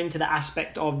 now go into the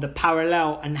aspect of the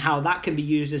parallel and how that can be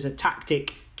used as a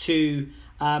tactic to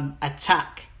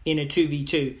attack in a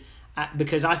 2v2.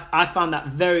 Because I found that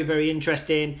very, very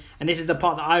interesting. And this is the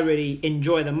part that I really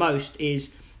enjoy the most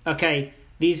is, okay,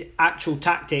 these actual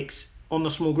tactics on the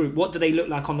small group, what do they look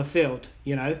like on the field,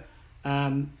 you know?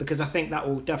 Because I think that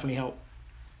will definitely help.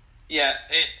 Yeah,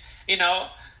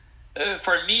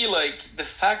 for me, like, the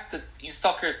fact that in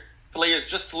soccer players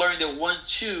just learn the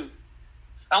 1-2,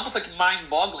 it's almost like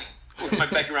mind-boggling with my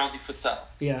background in futsal.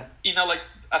 Yeah. You know, like,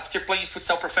 after playing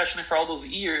futsal professionally for all those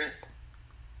years,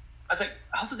 I was like,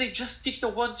 how do they just teach the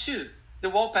 1-2, the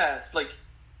wall pass? Like,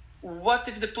 what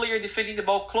if the player defending the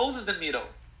ball closes the middle?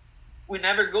 We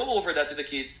never go over that to the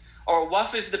kids. Or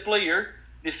what if the player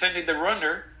defending the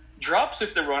runner drops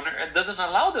with the runner and doesn't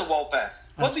allow the wall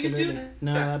pass? What Absolutely. do you do there?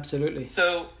 No, absolutely.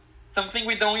 So, something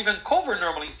we don't even cover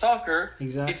normally in soccer,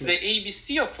 Exactly. it's the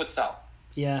ABC of futsal.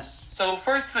 Yes. So,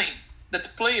 first thing,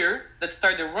 that player that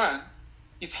started the run,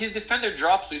 if his defender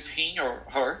drops with him or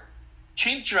her,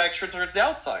 change direction towards the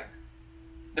outside.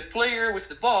 The player with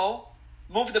the ball,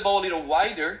 move the ball a little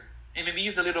wider and maybe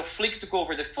use a little flick to go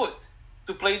over the foot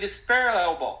to play this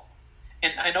parallel ball.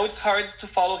 And I know it's hard to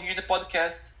follow here in the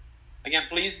podcast. Again,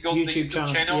 please go to the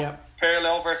YouTube channel, yeah.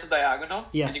 Parallel versus Diagonal,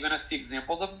 Yes. and you're going to see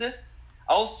examples of this.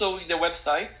 Also, in the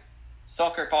website,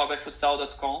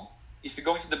 soccerpoweredbyfutsal.com, if you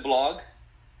go into the blog,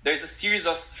 there's a series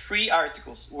of free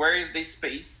articles. Where is the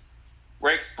space?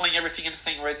 Where I explain everything I'm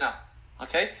saying right now.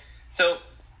 Okay? So,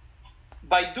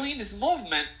 by doing this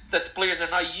movement that players are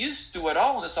not used to at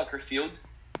all on the soccer field,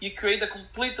 you create a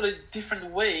completely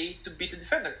different way to beat the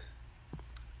defenders.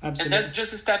 Absolutely. And that's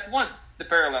just step one, the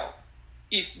parallel.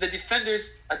 If the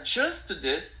defenders adjust to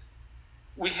this,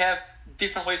 we have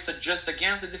different ways to adjust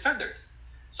against the defenders.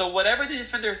 So whatever the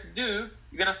defenders do,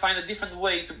 you're going to find a different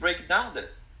way to break down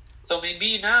this. So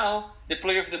maybe now the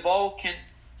player of the ball can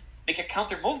make a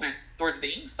counter movement towards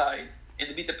the inside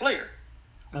and beat the player.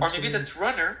 Absolutely. Or maybe that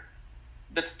runner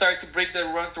that starts to break the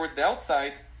run towards the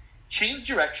outside, change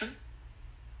direction,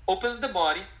 opens the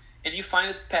body, and you find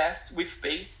it pass with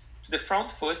pace to the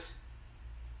front foot,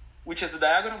 which is the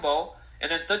diagonal ball,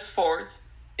 and then touch forwards.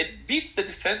 It beats the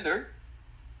defender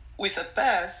with a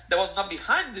pass that was not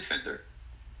behind the defender,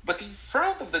 but in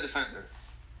front of the defender.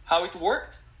 How it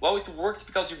worked? Well, it worked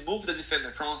because you moved the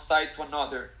defender from one side to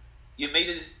another. You made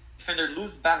the defender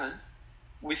lose balance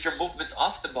with your movement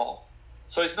off the ball.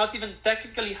 So it's not even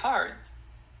technically hard.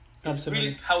 It's Absolutely.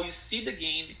 really how you see the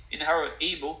game and how you're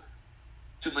able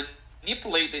to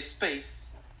manipulate the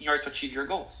space in order to achieve your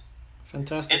goals.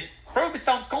 Fantastic. And probably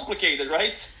sounds complicated,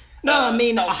 right? No, I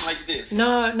mean, Something like this.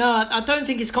 No, I don't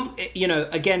think it's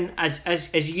again,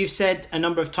 as you've said a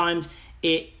number of times,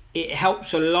 it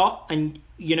helps a lot, and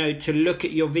to look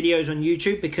at your videos on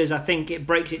YouTube, because I think it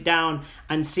breaks it down,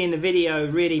 and seeing the video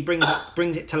really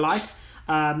brings it to life.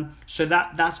 So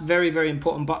that's very, very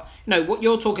important. But what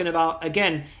you're talking about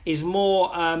again is more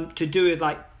to do with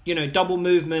double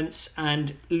movements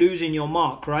and losing your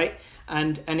mark, right?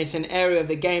 And it's an area of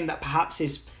the game that perhaps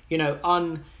is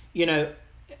and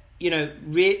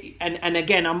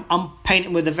again, I'm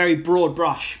painting with a very broad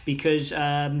brush, because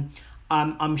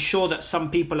I'm sure that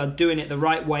some people are doing it the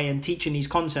right way and teaching these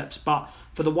concepts, but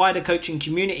for the wider coaching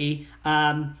community,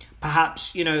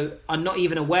 perhaps are not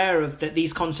even aware of that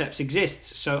these concepts exist.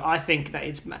 So I think that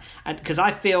it's because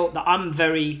I feel that I'm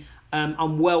very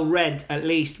I'm well read, at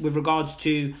least with regards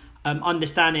to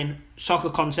understanding soccer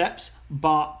concepts,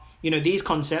 but these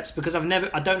concepts, because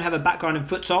I don't have a background in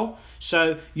futsal.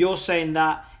 So you're saying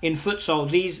that in futsal,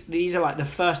 these are like the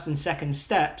first and second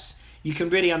steps. You can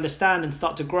really understand and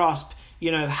start to grasp,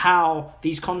 how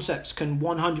these concepts can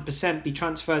 100% be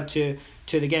transferred to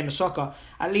the game of soccer.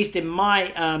 At least in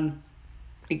my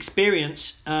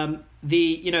experience, when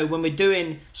we're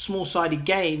doing small-sided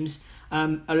games,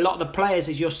 a lot of the players,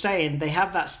 as you're saying, they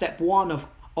have that step one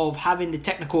of having the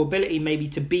technical ability maybe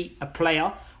to beat a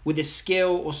player with a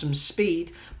skill or some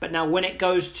speed. But now when it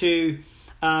goes to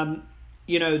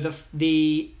you know,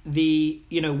 the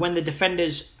you know, when the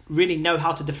defenders really know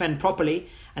how to defend properly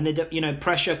and they you know,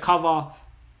 pressure, cover,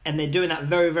 and they're doing that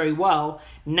very, very well.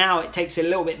 Now it takes a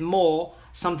little bit more,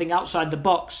 something outside the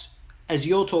box, as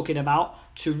you're talking about,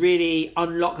 to really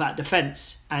unlock that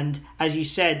defense. And as you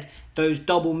said, those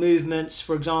double movements,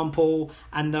 for example,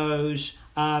 and those,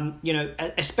 you know,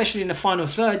 especially in the final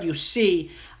third, you'll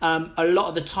see a lot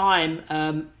of the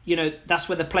time, you know, that's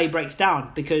where the play breaks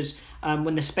down, because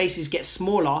when the spaces get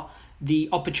smaller, the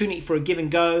opportunity for a give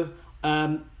and go,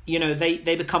 you know,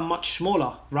 they become much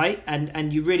smaller, right?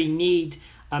 And you really need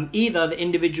either the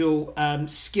individual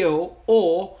skill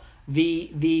or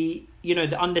the you know,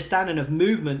 the understanding of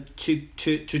movement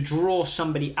to draw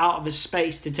somebody out of a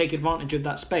space to take advantage of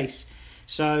that space.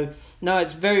 So no,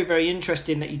 it's very, very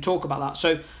interesting that you talk about that.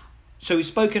 So we've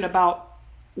spoken about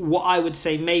what I would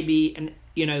say maybe, and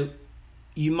you know,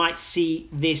 you might see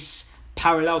this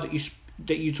parallel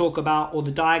that you talk about, or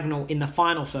the diagonal in the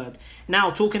final third.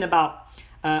 Now talking about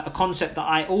a concept that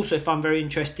I also found very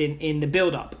interesting in the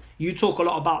build-up. You talk a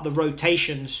lot about the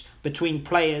rotations between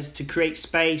players to create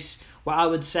space. Well, I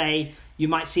would say you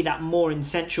might see that more in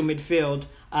central midfield.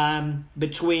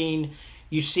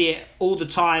 You see it all the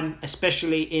time,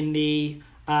 especially in the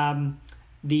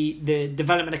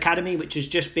development academy, which has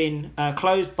just been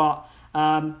closed. But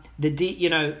you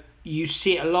know, you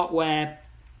see it a lot where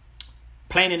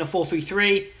playing in a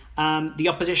 4-3-3, the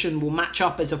opposition will match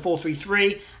up as a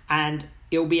 4-3-3, and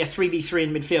it will be a 3v3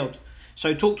 in midfield.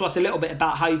 So talk to us a little bit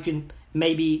about how you can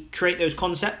maybe create those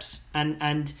concepts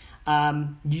and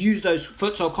use those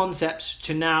futsal concepts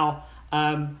to now,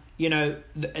 you know,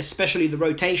 especially the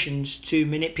rotations, to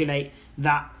manipulate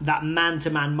that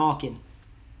man-to-man marking.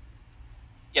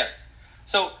 Yes.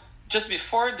 So just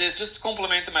before this, just to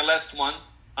complement my last one,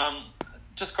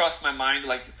 just crossed my mind,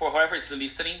 like, for whoever is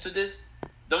listening to this,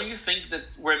 don't you think that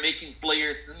we're making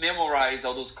players memorize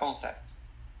all those concepts?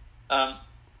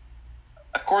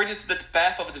 According to that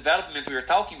path of development we were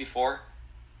talking before,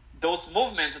 those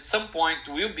movements at some point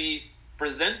will be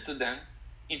presented to them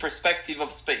in perspective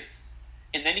of space.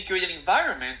 And then you create an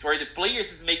environment where the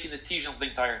players is making decisions the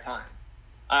entire time.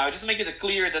 Just make it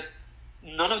clear that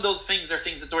none of those things are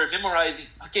things that we're memorizing.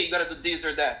 Okay, you got to do this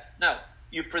or that. No,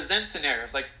 you present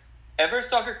scenarios. Like every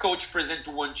soccer coach present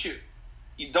 1-2.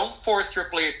 You don't force your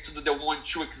player to do the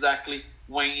 1-2 exactly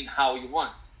when and how you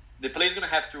want. The player is going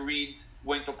to have to read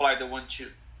when to apply the 1-2.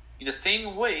 In the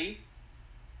same way,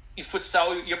 in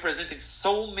futsal, you're presenting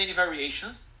so many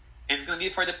variations, and it's going to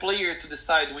be for the player to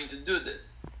decide when to do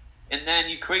this. And then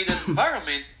you create an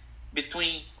environment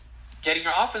between getting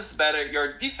your offense better,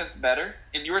 your defense better,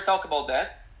 and you were talking about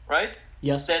that, right?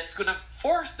 Yes. That's going to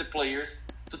force the players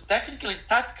to technically and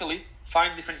tactically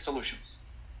find different solutions.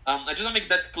 I just want to make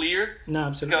that clear. No,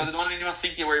 absolutely. Because I don't want anyone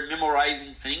thinking we're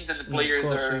memorizing things and the players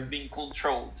are being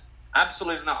controlled.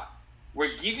 Absolutely not.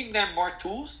 We're giving them more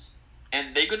tools,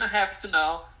 and they're going to have to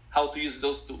know how to use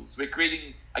those tools. We're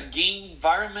creating a game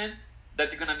environment that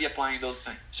they're going to be applying those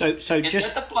things. So and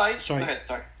just that applies. sorry. Go ahead,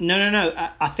 sorry. No.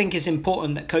 I think it's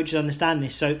important that coaches understand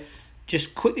this. So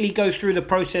just quickly go through the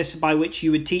process by which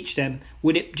you would teach them.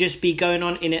 Would it just be going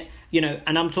on in it, you know,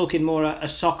 and I'm talking more a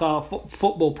soccer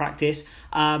football practice.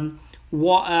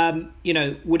 You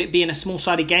know, would it be in a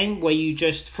small-sided game where you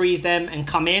just freeze them and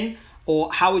come in,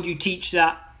 or how would you teach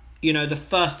that, you know, the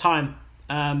first time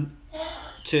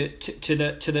to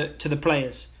the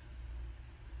players?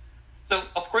 So,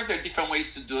 of course, there are different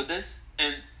ways to do this.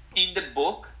 And in the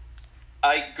book,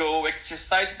 I go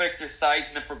exercise by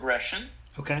exercise in a progression.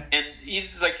 Okay. And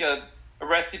it's like a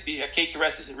recipe, a cake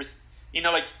recipe, you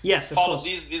know, like yes, follow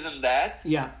this, and that.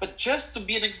 Yeah. But just to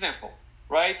be an example,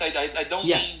 right? I don't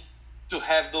yes. mean to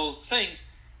have those things,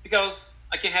 because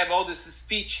I can have all this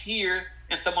speech here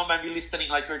and someone might be listening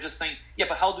like you're just saying, yeah,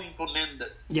 but how do you implement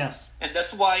this? Yes. And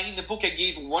that's why in the book I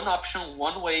gave one option,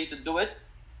 one way to do it.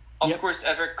 Of course,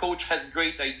 every coach has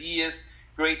great ideas,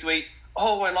 great ways.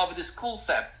 Oh, I love this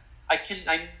concept.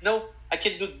 I know I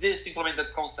can do this to implement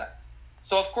that concept.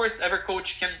 So, of course, every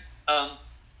coach can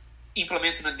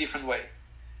implement in a different way.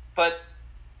 But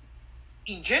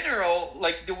in general,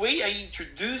 like the way I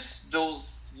introduce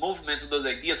those movements, those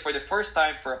ideas for the first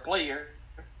time for a player,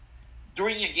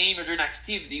 during a game or during an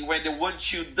activity when the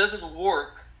 1-2 doesn't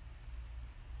work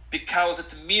because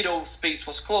the middle space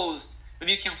was closed, then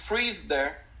you can freeze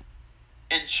there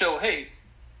and show, hey,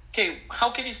 okay,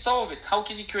 how can you solve it? How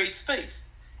can you create space?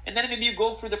 And then maybe you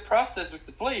go through the process with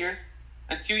the players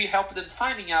until you help them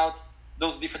finding out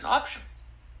those different options.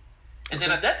 And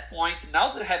then at that point,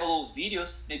 now that I have all those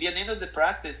videos, maybe at the end of the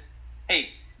practice,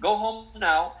 hey, go home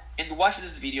now and watch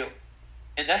this video.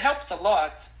 And that helps a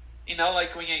lot, you know,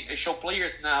 like when I show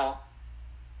players now,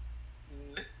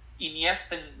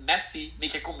 Iniesta and Messi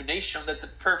make a combination that's a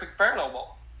perfect parallel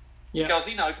ball. Yeah. Because,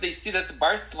 if they see that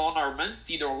Barcelona or Man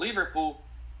City or Liverpool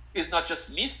is not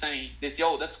just missing, they say,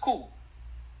 oh, that's cool.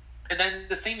 And then in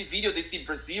the same video, they see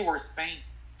Brazil or Spain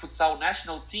futsal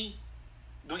national team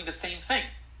doing the same thing.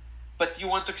 But you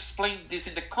want to explain this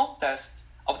in the context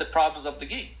of the problems of the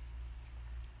game.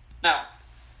 Now,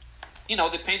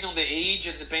 depending on the age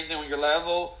and depending on your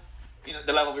level,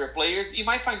 the level of your players, you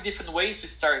might find different ways to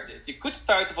start this. You could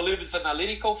start with a little bit of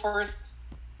analytical first,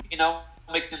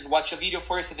 make them watch a video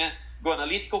first and then go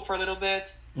analytical for a little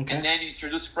bit, Okay. and then you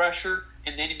introduce pressure,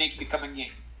 and then you make it become a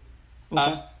game.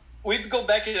 Okay. We'd go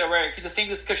back to the same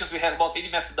discussions we had about any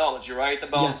methodology, right?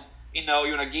 About, Yes. you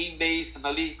want a game-based,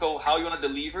 analytical, how you want to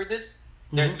deliver this.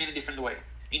 There's many different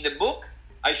ways. In the book,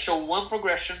 I show one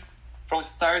progression from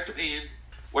start to end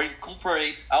where you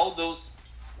incorporate all those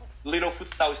little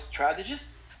futsal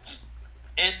strategies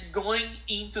and going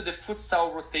into the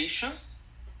futsal rotations,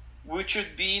 which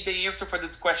would be the answer for the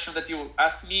question that you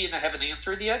asked me and I haven't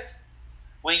answered yet.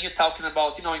 When you're talking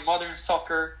about, in modern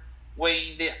soccer,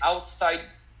 when the outside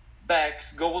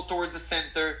backs go towards the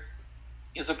center,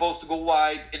 is supposed to go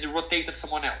wide and rotate to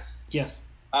someone else. Yes.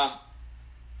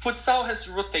 Futsal has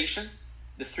rotations,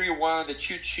 the 3-1, the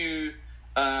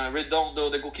 2-2, redondo,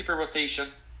 the goalkeeper rotation,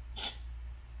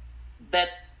 that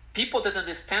people that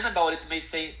understand about it may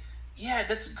say, yeah,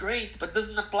 that's great, but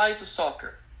doesn't apply to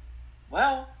soccer.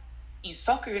 Well, in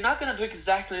soccer, you're not going to do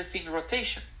exactly the same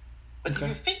rotation. But Okay. if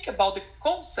you think about the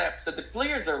concepts that the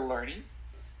players are learning,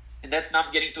 and that's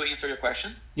now getting to answer your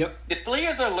question, Yep. the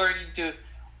players are learning to,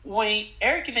 when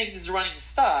Eric makes this running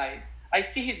side, I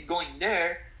see he's going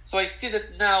there, so I see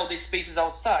that now the space is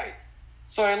outside.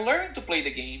 So I learn to play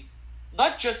the game,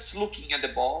 not just looking at the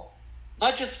ball,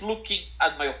 not just looking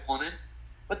at my opponents,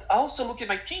 but also look at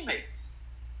my teammates.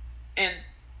 And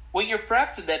when you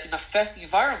practice that in a fast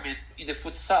environment in the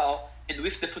futsal and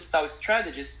with the futsal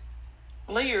strategies,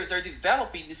 players are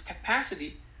developing this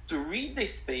capacity to read the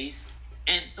space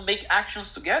and to make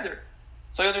actions together.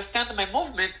 So I understand that my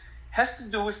movement has to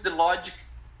do with the logic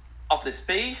of the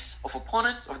space, of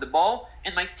opponents, of the ball,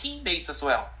 and my teammates as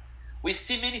well. We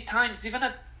see many times, even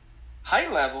at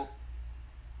high level,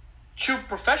 two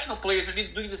professional players may be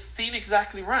doing the same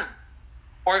exactly run.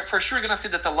 Or for sure you're going to see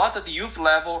that a lot at the youth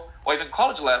level or even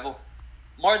college level,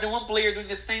 more than one player doing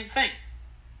the same thing.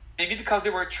 Maybe because they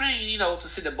were trained, to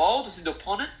see the ball, to see the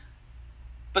opponents.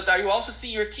 But are you also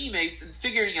seeing your teammates and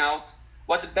figuring out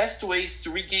what the best ways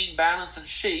to regain balance and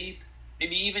shape,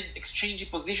 maybe even exchanging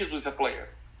positions with a player?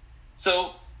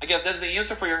 So I guess that's the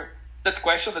answer for that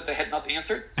question that I had not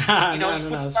answered. In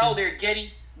futsal, they're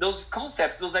getting those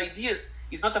concepts, those ideas.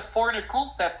 It's not a foreigner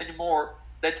concept anymore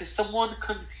that if someone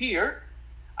comes here,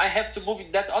 I have to move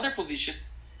in that other position,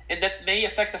 and that may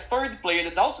affect a third player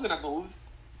that's also going to move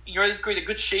in order to create a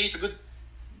good shape, a good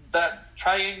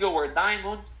triangle or a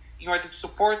diamond, in order to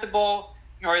support the ball,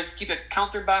 in order to keep a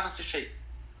counterbalanced shape.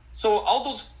 So all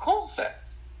those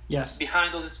concepts Yes.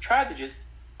 behind those strategies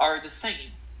are the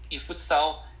same in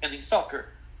futsal and in soccer,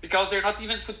 because they're not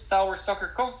even futsal or soccer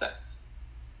concepts.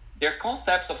 They're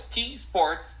concepts of team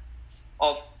sports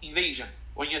of invasion,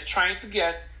 when you're trying to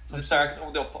get to the target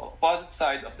on the opposite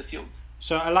side of the field.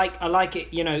 So I like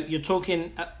it. You're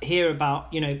talking here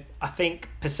about I think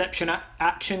perception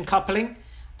action coupling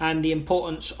and the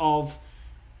importance of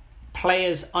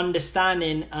players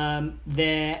understanding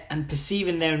their and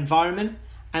perceiving their environment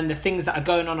and the things that are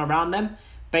going on around them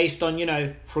based on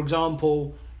for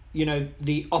example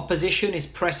the opposition is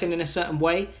pressing in a certain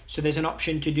way, so there's an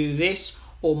option to do this,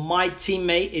 or my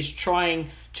teammate is trying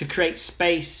to create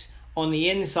space on the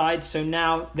inside, so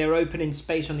now they're opening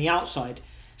space on the outside.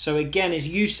 So again, as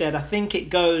you said, I think it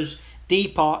goes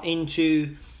deeper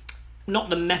into not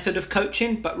the method of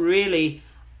coaching, but really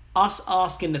us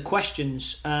asking the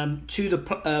questions to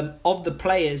the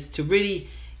players to really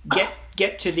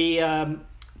get to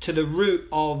the root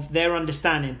of their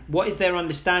understanding. What is their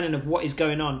understanding of what is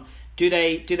going on? Do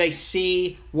they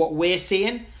see what we're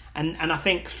seeing? And I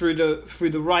think through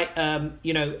the right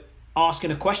asking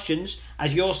the questions,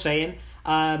 as you're saying,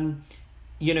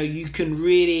 you can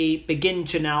really begin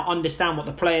to now understand what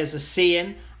the players are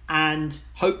seeing and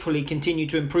hopefully continue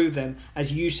to improve them,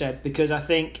 as you said, because I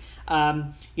think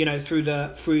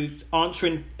through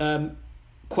answering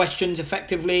questions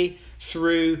effectively,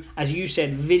 through, as you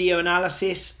said, video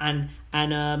analysis and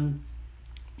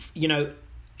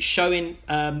showing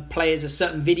players a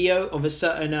certain video of a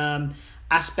certain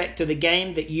aspect of the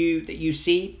game that you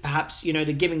see, perhaps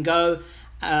the give and go,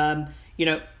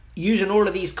 using all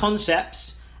of these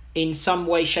concepts in some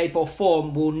way, shape or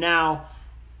form will now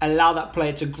allow that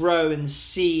player to grow and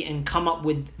see and come up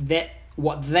with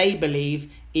what they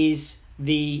believe is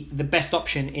the best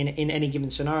option in any given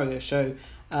scenario. So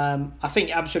I think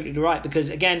you're absolutely right, because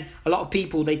again, a lot of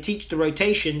people, they teach the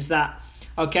rotations that,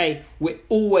 okay, we're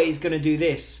always going to do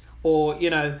this, or, you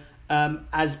know,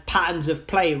 as patterns of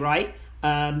play, right?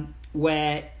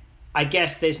 Where I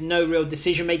guess there's no real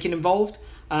decision making involved,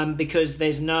 because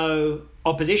there's no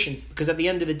opposition. Because at the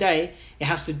end of the day, it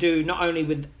has to do not only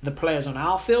with the players on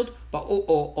our field, but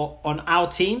or on our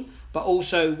team, but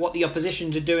also what the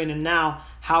oppositions are doing, and now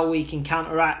how we can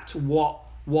counteract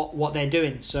what they're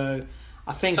doing. So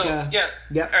I think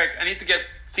Eric, I need to get,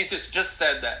 since you just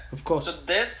said that, of course. So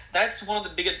that's one of the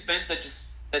big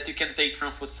advantages that you can take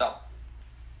from futsal.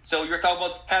 So you're talking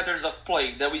about patterns of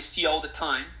play that we see all the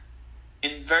time,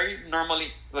 and very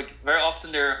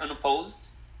often they're unopposed,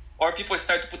 or people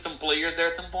start to put some players there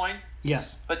at some point.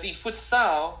 Yes. But in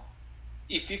futsal,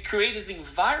 if you create this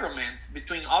environment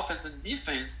between offense and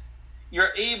defense,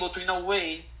 you're able to, in a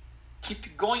way,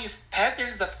 keep going with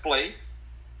patterns of play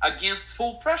against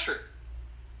full pressure.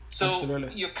 So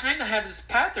Absolutely. you kind of have this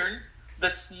pattern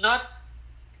that's not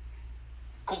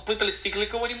completely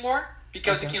cyclical anymore,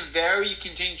 because you can vary, you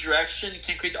can change direction, you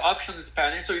can create options in this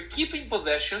pattern. So you're keeping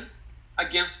possession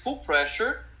against full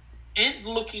pressure and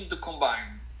looking to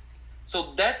combine.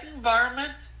 So that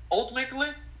environment ultimately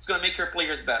is going to make your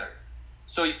players better.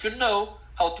 So if you know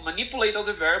how to manipulate all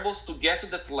the variables to get to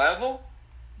that level,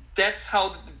 that's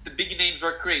how the big names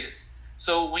were created.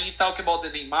 So when you talk about the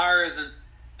Neymars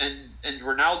and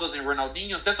Ronaldos and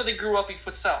Ronaldinhos, that's how they grew up in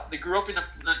futsal. They grew up in an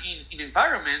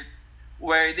environment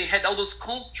where they had all those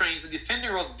constraints. The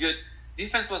defender was good,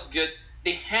 defense was good.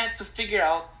 They had to figure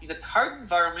out in that hard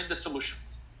environment the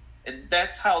solutions. And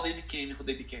that's how they became who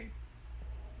they became.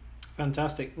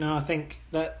 Fantastic. No, I think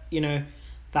that, you know,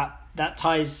 that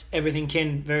ties everything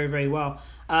in very, very well.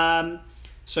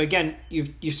 So again,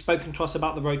 you've spoken to us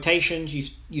about the rotations.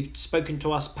 You've spoken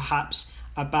to us perhaps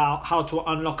about how to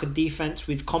unlock a defense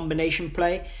with combination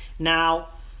play. Now,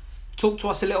 talk to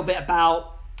us a little bit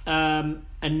about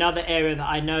another area that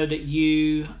I know that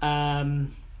you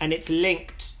and it's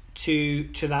linked to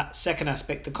that second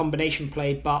aspect, the combination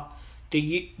play, but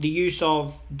the use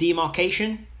of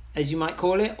demarcation, as you might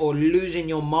call it, or losing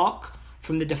your mark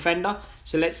from the defender.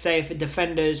 So let's say if a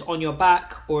defender's on your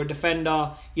back, or a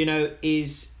defender, you know,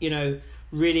 is, you know,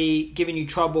 really giving you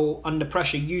trouble under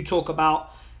pressure, you talk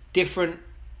about different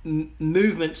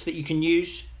movements that you can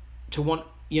use to want,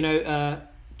 you know,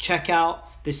 check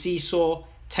out, the seesaw,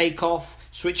 take off,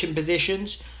 switching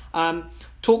positions.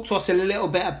 Talk to us a little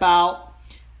bit about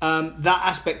that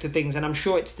aspect of things, and I'm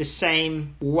sure it's the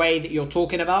same way that you're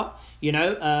talking about, you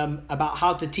know, about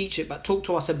how to teach it, but talk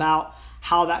to us about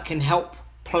how that can help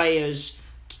players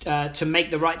to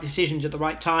make the right decisions at the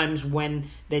right times when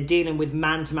they're dealing with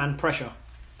man-to-man pressure.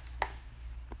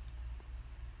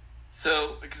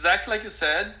 So exactly like you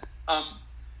said,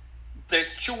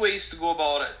 there's two ways to go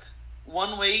about it.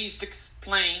 One way is to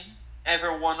explain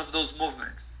every one of those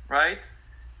movements, right?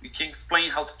 You can explain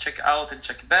how to check out and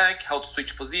check back, how to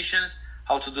switch positions,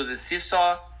 how to do the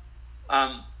seesaw.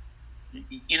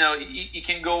 You know, you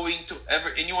can go into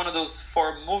any one of those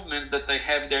 4 movements that they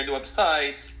have there on the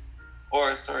website.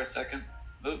 Or, sorry, a second.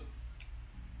 Ooh.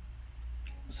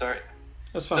 Sorry.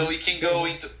 That's fine. So you can go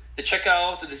into the check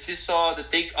out, the seesaw, the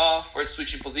take off, or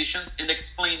switching positions, and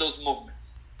explain those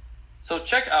movements. So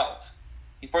check out,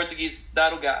 in Portuguese,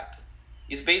 dar o gato,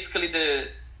 is basically the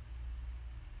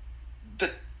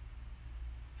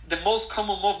most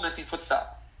common movement in futsal.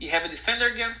 You have a defender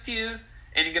against you,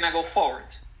 and you're gonna go forward.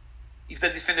 If the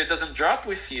defender doesn't drop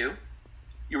with you,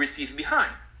 you receive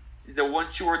behind. It's the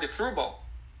 1-2 or the through ball.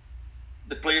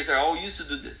 The players are all used to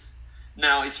do this.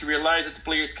 Now, if you realize that the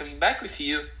player is coming back with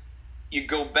you, you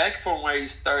go back from where you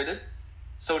started,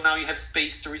 so now you have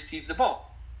space to receive the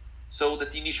ball. So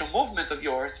that the initial movement of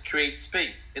yours creates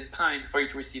space and time for you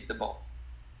to receive the ball.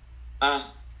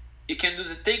 You can do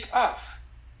the take off.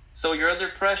 So you're under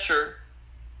pressure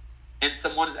and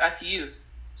someone is at you.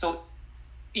 So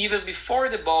even before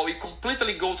the ball, you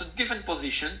completely go to a different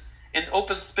position and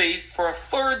open space for a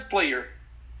third player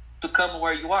to come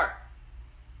where you are.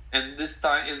 And this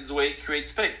time, in this way, create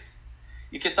space.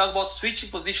 You can talk about switching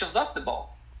positions off the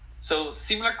ball. So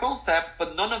similar concept,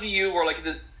 but none of you were like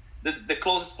the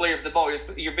closest player of the ball.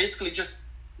 You're basically just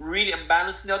really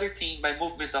unbalancing the other team by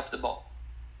movement off the ball.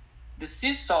 The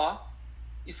seesaw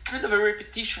is kind of a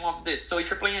repetition of this. So if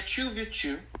you're playing a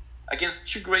 2v2 against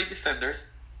 2 great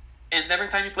defenders, and every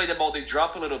time you play the ball, they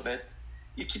drop a little bit,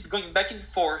 you keep going back and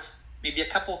forth, maybe a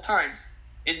couple times,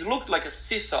 and it looks like a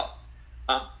seesaw.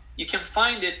 You can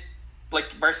find it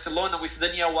like Barcelona with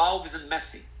Daniel Alves and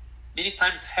Messi. Many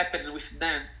times happened with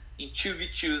them in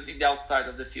 2v2s in the outside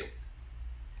of the field.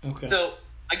 Okay. So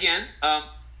again,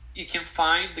 you can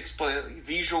find the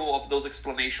visual of those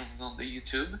explanations on the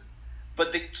YouTube.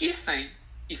 But the key thing,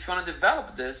 if you want to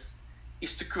develop this,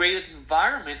 is to create an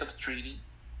environment of training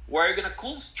where you're going to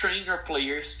constrain your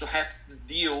players to have to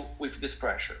deal with this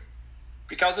pressure.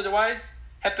 Because otherwise,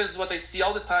 happens what I see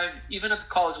all the time, even at the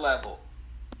college level.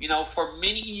 You know, for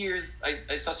many years,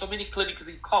 I saw so many clinics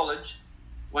in college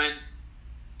when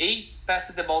A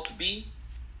passes the ball to B,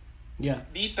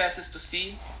 B passes to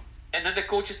C, and then the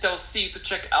coaches tell C to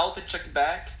check out and check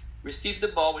back, receive the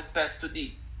ball and pass to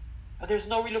D. But there's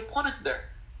no real opponent there,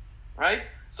 right?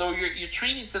 So you're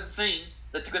training something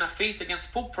that you're going to face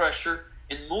against full pressure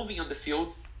and moving on the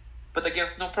field, but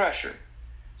against no pressure.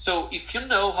 So if you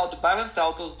know how to balance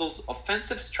out those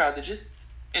offensive strategies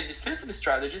and defensive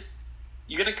strategies,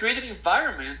 you're going to create an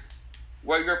environment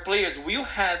where your players will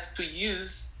have to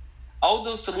use all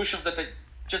those solutions that I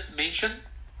just mentioned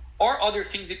or other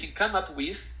things you can come up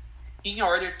with in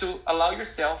order to allow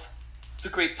yourself to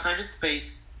create time and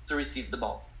space to receive the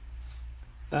ball.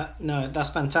 That's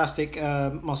fantastic,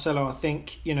 Marcelo. I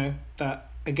think,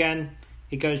 that, again,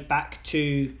 it goes back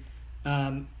to,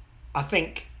 I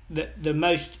think that the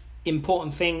most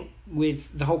important thing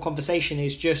with the whole conversation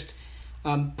is just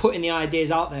putting the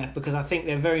ideas out there, because I think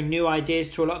they're very new ideas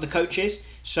to a lot of the coaches.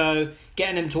 So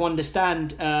getting them to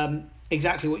understand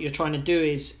exactly what you're trying to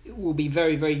do will be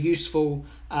very, very useful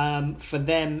for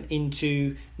them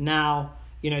into now,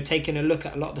 taking a look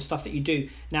at a lot of the stuff that you do.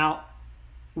 Now,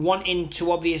 wanting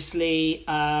to obviously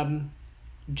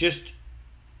just,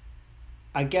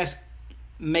 I guess,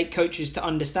 make coaches to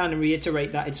understand and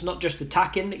reiterate that it's not just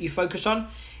attacking that you focus on,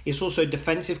 it's also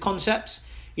defensive concepts.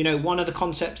 One of the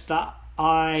concepts that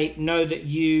I know that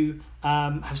you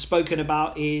have spoken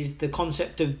about is the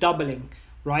concept of doubling,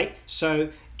 right? So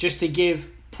just to give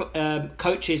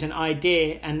coaches an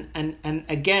idea, and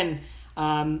again,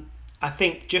 I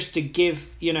think just to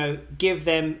give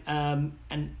them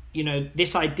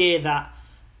this idea that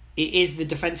it is the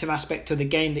defensive aspect of the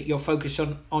game that you're focused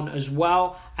on as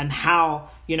well, and how,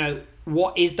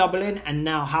 what is doubling, and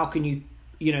now how can you,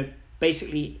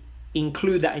 basically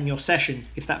include that in your session,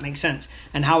 if that makes sense,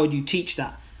 and how would you teach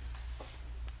that?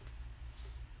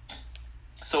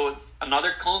 So it's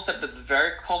another concept that's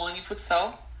very common in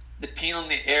futsal, depending on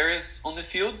the areas on the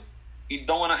field. You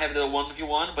don't want to have the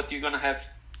 1v1, but you're going to have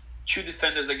two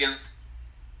defenders against,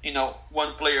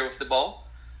 one player with the ball.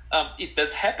 It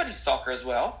does happen in soccer as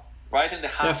well, right? And the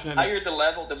higher the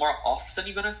level, the more often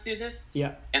you're going to see this.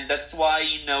 Yeah. And that's why,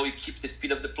 you keep the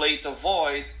speed of the play to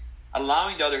avoid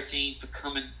allowing the other team to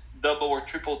come and double or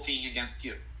triple team against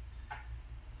you.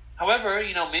 However,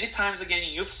 many times again in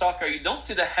youth soccer, you don't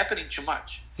see that happening too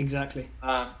much. Exactly.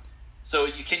 So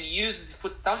you can use the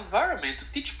futsal environment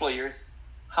to teach players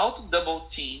how to double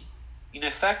team in an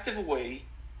effective way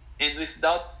and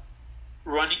without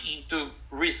running into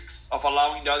risks of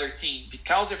allowing the other team,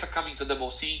 because they're coming to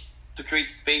double team, to create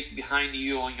space behind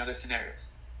you or in other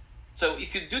scenarios. So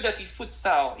if you do that in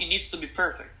futsal, it needs to be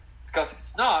perfect. Because if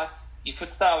it's not, in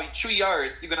futsal, in 2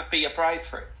 yards, you're going to pay a price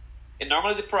for it. And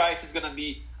normally the price is going to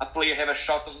be a player have a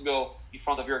shot on goal in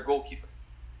front of your goalkeeper.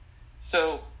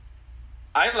 So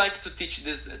I like to teach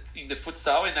this in the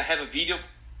futsal, and I have a video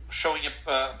showing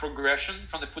a progression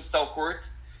from the futsal court,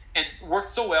 and it worked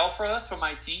so well for us, for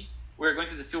my team. We're going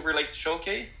to the Silver Lakes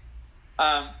Showcase,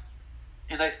 and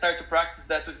I started to practice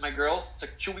that with my girls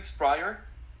 2 weeks prior.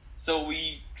 So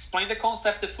we explained the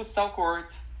concept of futsal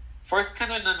court, first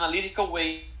kind of in an analytical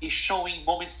way, showing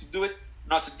moments to do it,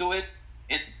 not to do it,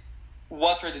 and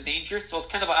what are the dangers. So I was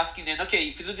kind of asking them, okay,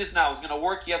 if you do this now, it's going to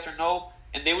work, yes or no?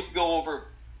 And they would go over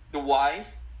the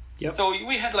whys. Yep. So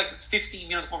we had like a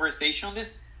 15-minute conversation on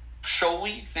this,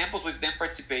 showing examples with them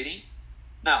participating.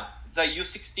 Now, it's a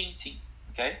U16 team,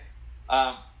 okay?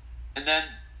 And then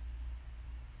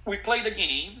we played a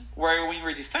game where when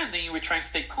we're defending, we're trying to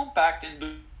stay compact and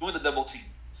do the double team.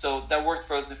 So that worked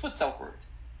for us in the futsal court.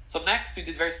 So next, we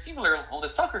did very similar on the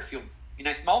soccer field. In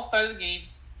a small sided game,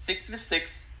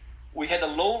 6v6, we had a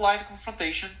low line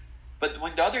confrontation, but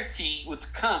when the other team would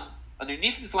come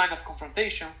underneath this line of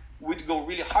confrontation, we'd go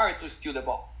really hard to steal the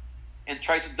ball and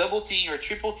try to double team or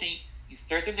triple team in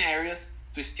certain areas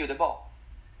to steal the ball.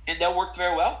 And that worked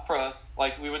very well for us.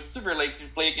 Like, we went to Silver Lakes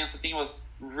and play against a team that was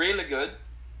really good,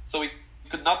 so we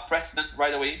could not press them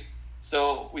right away.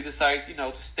 So we decided,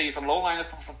 to stay with a low line of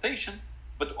confrontation,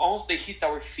 but once they hit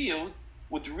our field,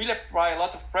 would really apply a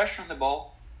lot of pressure on the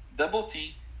ball, double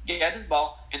team, get this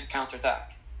ball, and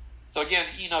counterattack. So again,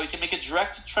 you can make a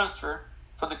direct transfer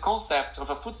from the concept of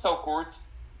a futsal court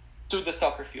to the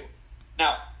soccer field.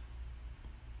 Now,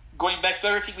 going back to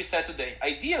everything we said today,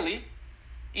 ideally,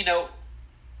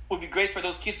 would be great for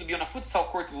those kids to be on a futsal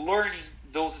court learning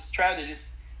those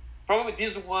strategies. Probably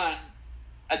this one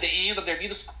at the end of their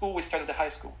middle school, we start at the high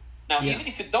school. Now, even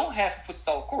if you don't have a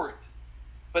futsal court,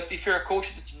 but if you're a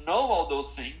coach that you know all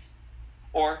those things,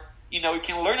 or you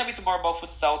can learn a bit more about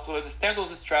futsal to understand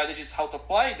those strategies, how to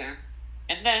apply them,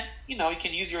 and then you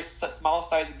can use your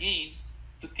small-sided games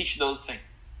to teach those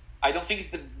things. I don't think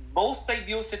it's the most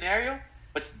ideal scenario,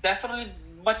 but it's definitely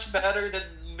much better than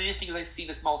many things I see in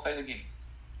the small-sided games.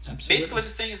 Absolutely. Basically, what I'm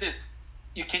saying is this: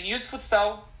 you can use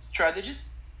futsal strategies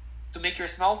to make your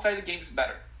small-sided games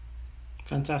better.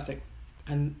 Fantastic,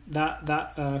 and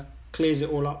that clears it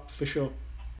all up for sure.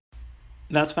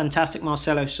 That's fantastic,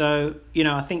 Marcelo. So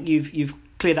I think you've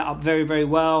cleared that up very, very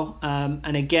well.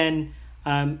 And again,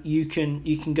 you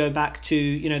can go back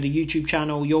to the YouTube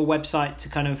channel, your website, to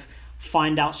kind of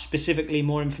find out specifically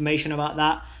more information about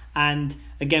that. And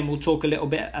again, we'll talk a little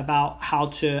bit about how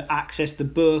to access the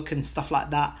book and stuff like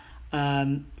that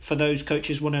for those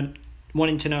coaches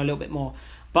wanting to know a little bit more.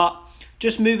 But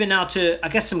just moving now to, I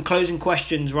guess, some closing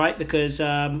questions, right? Because,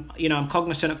 I'm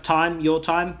cognizant of time, your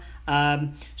time.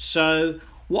 So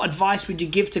what advice would you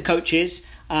give to coaches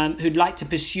who'd like to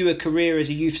pursue a career as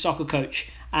a youth soccer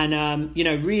coach? And,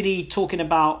 really talking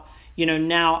about,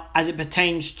 now as it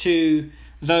pertains to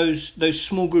those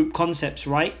small group concepts,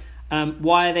 right?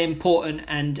 Why are they important,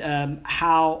 and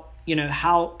how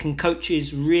can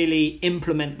coaches really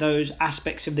implement those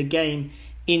aspects of the game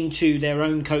into their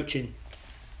own coaching?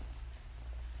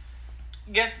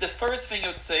 I guess the first thing I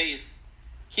would say is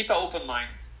keep an open mind,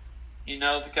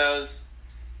 because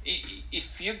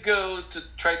if you go to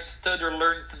try to study or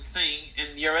learn something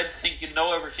and you already think you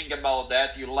know everything about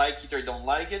that, you like it or don't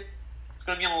like it, it's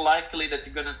going to be unlikely that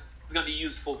it's going to be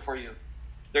useful for you.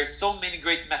 There's so many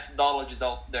great methodologies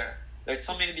out there. There's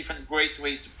so many different great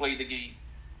ways to play the game.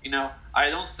 I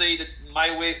don't say that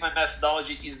my way, my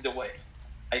methodology is the way.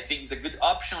 I think it's a good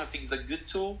option. I think it's a good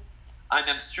tool. I'm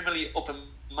extremely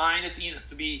open-minded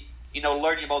to be,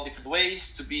 learning about different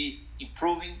ways, to be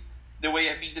improving the way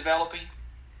I've been developing.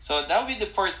 So that would be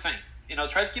the first thing.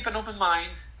 Try to keep an open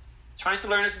mind, trying to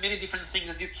learn as many different things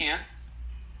as you can,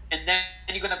 and then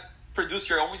you're going to produce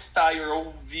your own style, your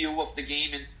own view of the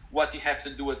game and what you have to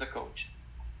do as a coach.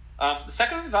 The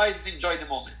second advice is enjoy the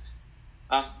moment.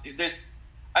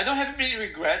 I don't have many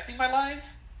regrets in my life,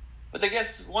 but I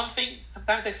guess one thing,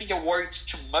 sometimes I think I worry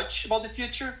too much about the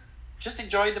future. Just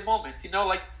enjoy the moment.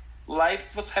 Like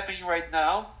life's what's happening right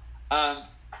now.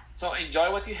 So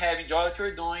enjoy what you have, enjoy what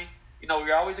you're doing.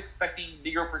 We're always expecting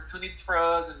bigger opportunities for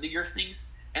us and bigger things,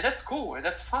 and that's cool and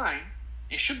that's fine.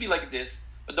 It should be like this,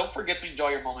 but don't forget to enjoy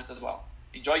your moment as well.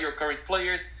 Enjoy your current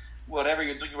players, whatever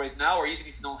you're doing right now, or even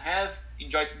if you don't have,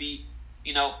 enjoy to be,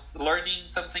 learning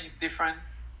something different.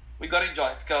 We gotta enjoy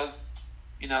it because,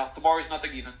 tomorrow is not a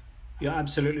given. You're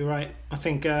absolutely right. I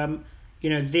think,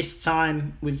 this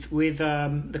time with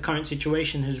the current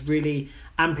situation has really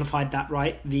amplified that,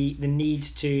 right? The need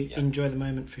to enjoy the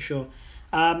moment for sure.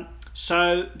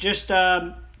 So just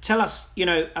tell us,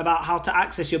 about how to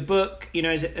access your book.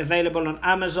 Is it available on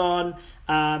Amazon,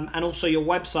 and also your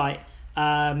website?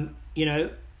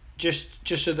 Just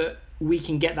so that we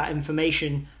can get that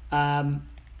information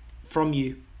from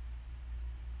you.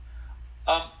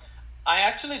 I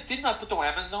actually did not put on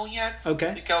Amazon yet.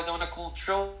 Okay. Because I want to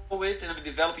control it, and I'm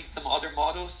developing some other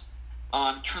models,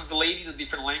 translating to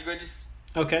different languages.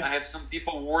 Okay. I have some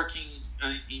people working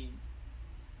in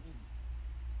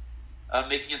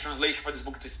making a translation for this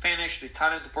book to Spanish, to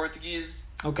Italian, to Portuguese.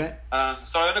 Okay.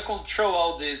 So I want to control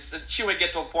all this until I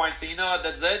get to a point saying,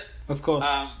 that's it. Of course.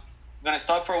 I'm going to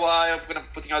stop for a while. I'm going to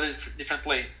put in other different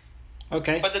places.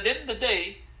 Okay. But at the end of the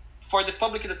day, for the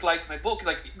public that likes my book,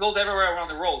 it goes everywhere around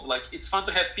the world. It's fun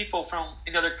to have people from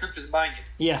in other countries buying it.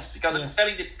 Yes. Because I'm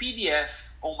selling the PDF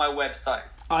on my website.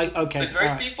 Okay. So it's very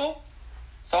simple.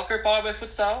 Soccer Powered by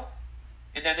Futsal.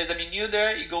 And then there's a menu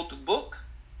there. You go to book.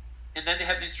 And then they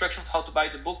have the instructions how to buy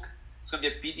the book. It's going to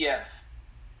be a PDF.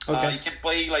 Okay. You can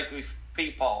play with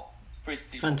PayPal. It's pretty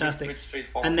simple. Fantastic. Pretty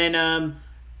straightforward. And then,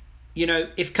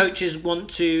 if coaches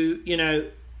want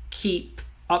to, keep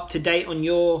up to date on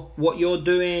what you're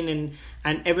doing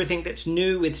and everything that's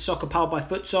new with Soccer Powered by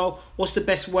Futsal, what's the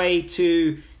best way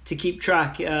to keep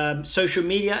track? Social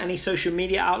media, any social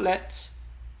media outlets?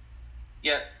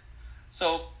 Yes.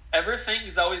 So everything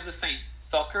is always the same.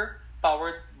 Soccer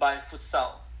Powered by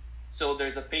Futsal. So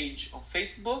there's a page on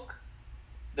Facebook,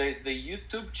 there's the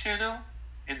YouTube channel,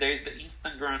 and there's the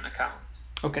Instagram account.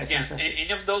 Okay, again, fantastic. Any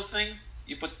of those things,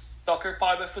 you put Soccer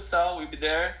Powered by Futsal, we'll be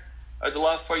there. I'd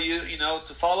love for you,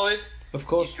 to follow it. Of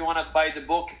course. If you want to buy the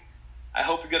book, I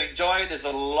hope you're going to enjoy it. There's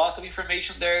a lot of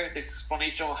information there. There's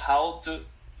explanation of how to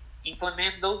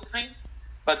implement those things.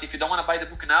 But if you don't want to buy the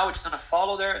book now, you just want to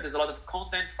follow there. There's a lot of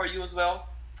content for you as well,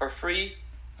 for free.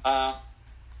 I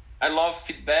love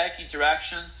feedback,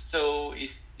 interactions. So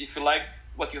if you like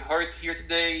what you heard here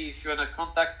today, if you want to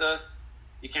contact us,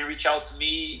 you can reach out to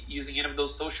me using any of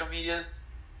those social medias.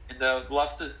 And I'd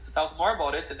love to talk more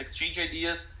about it and exchange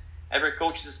ideas. Every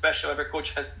coach is special. Every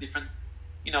coach has different,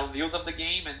 views of the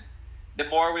game. And the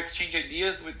more we exchange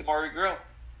ideas, the more we grow.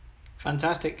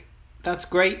 Fantastic. That's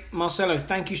great. Marcelo,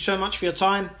 thank you so much for your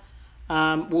time.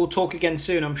 We'll talk again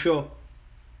soon, I'm sure.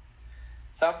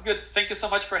 Sounds good. Thank you so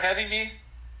much for having me.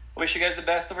 I wish you guys the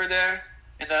best over there.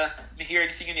 And I'm here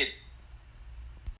anything you need.